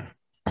 Amen.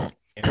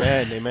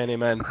 Amen. Amen.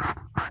 Amen.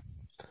 I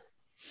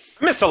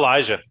miss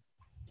Elijah.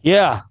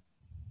 Yeah.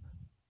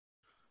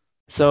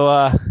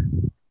 So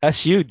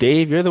that's you,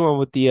 Dave. You're the one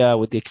with the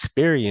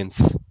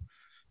experience.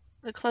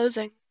 The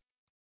closing.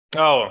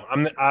 Oh,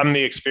 I'm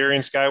the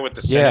experienced guy with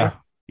the sinning. Yeah.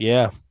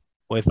 Yeah.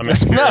 With I'm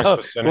experienced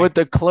with sinning. with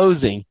the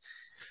closing.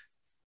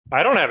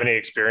 I don't have any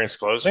experience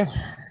closing.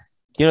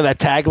 You know that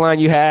tagline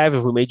you have?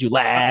 If we made you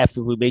laugh,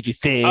 if we made you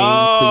think,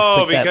 Oh,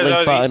 please click that because I link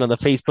was- button on the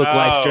Facebook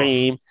live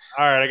stream.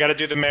 All right, I got to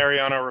do the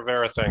Mariano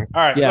Rivera thing.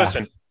 All right, Yeah.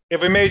 listen.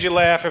 If we made you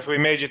laugh, if we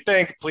made you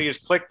think, please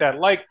click that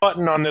like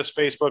button on this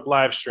Facebook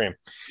live stream.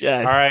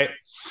 Yes. All right.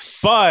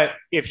 But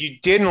if you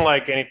didn't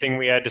like anything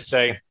we had to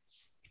say,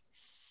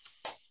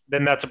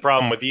 then that's a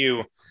problem with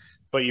you.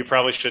 But you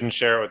probably shouldn't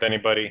share it with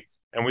anybody.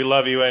 And we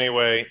love you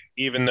anyway,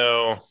 even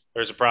though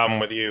there's a problem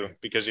with you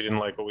because you didn't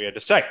like what we had to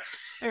say.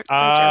 They're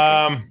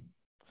joking.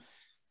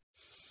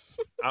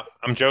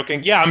 I'm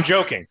joking. Yeah, I'm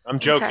joking.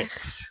 Okay.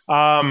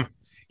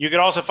 You can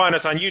also find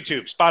us on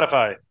YouTube,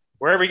 Spotify,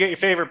 wherever you get your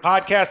favorite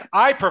podcast.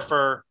 I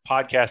prefer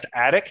Podcast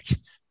Addict,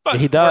 but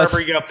He does.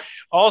 wherever you go.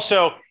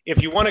 Also,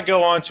 if you want to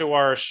go onto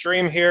our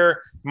stream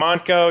here,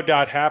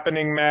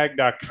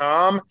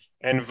 monco.happeningmag.com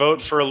and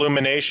vote for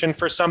Illumination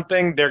for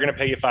something, they're going to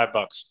pay you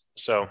 $5.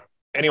 So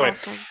anyway,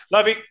 Awesome.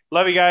 love you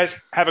guys.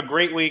 Have a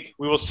great week.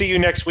 We will see you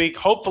next week,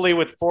 hopefully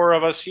with 4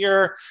 of us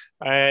here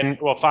and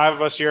 5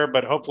 of us here,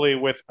 but hopefully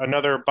with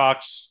another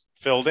box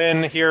filled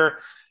in here.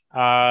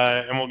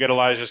 And we'll get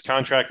Elijah's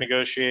contract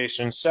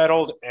negotiations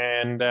settled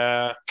and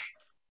back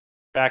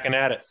and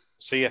at it.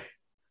 See ya.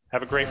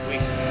 Have a great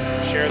week.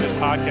 Share this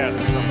podcast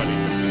with somebody.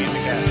 We need the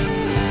cash.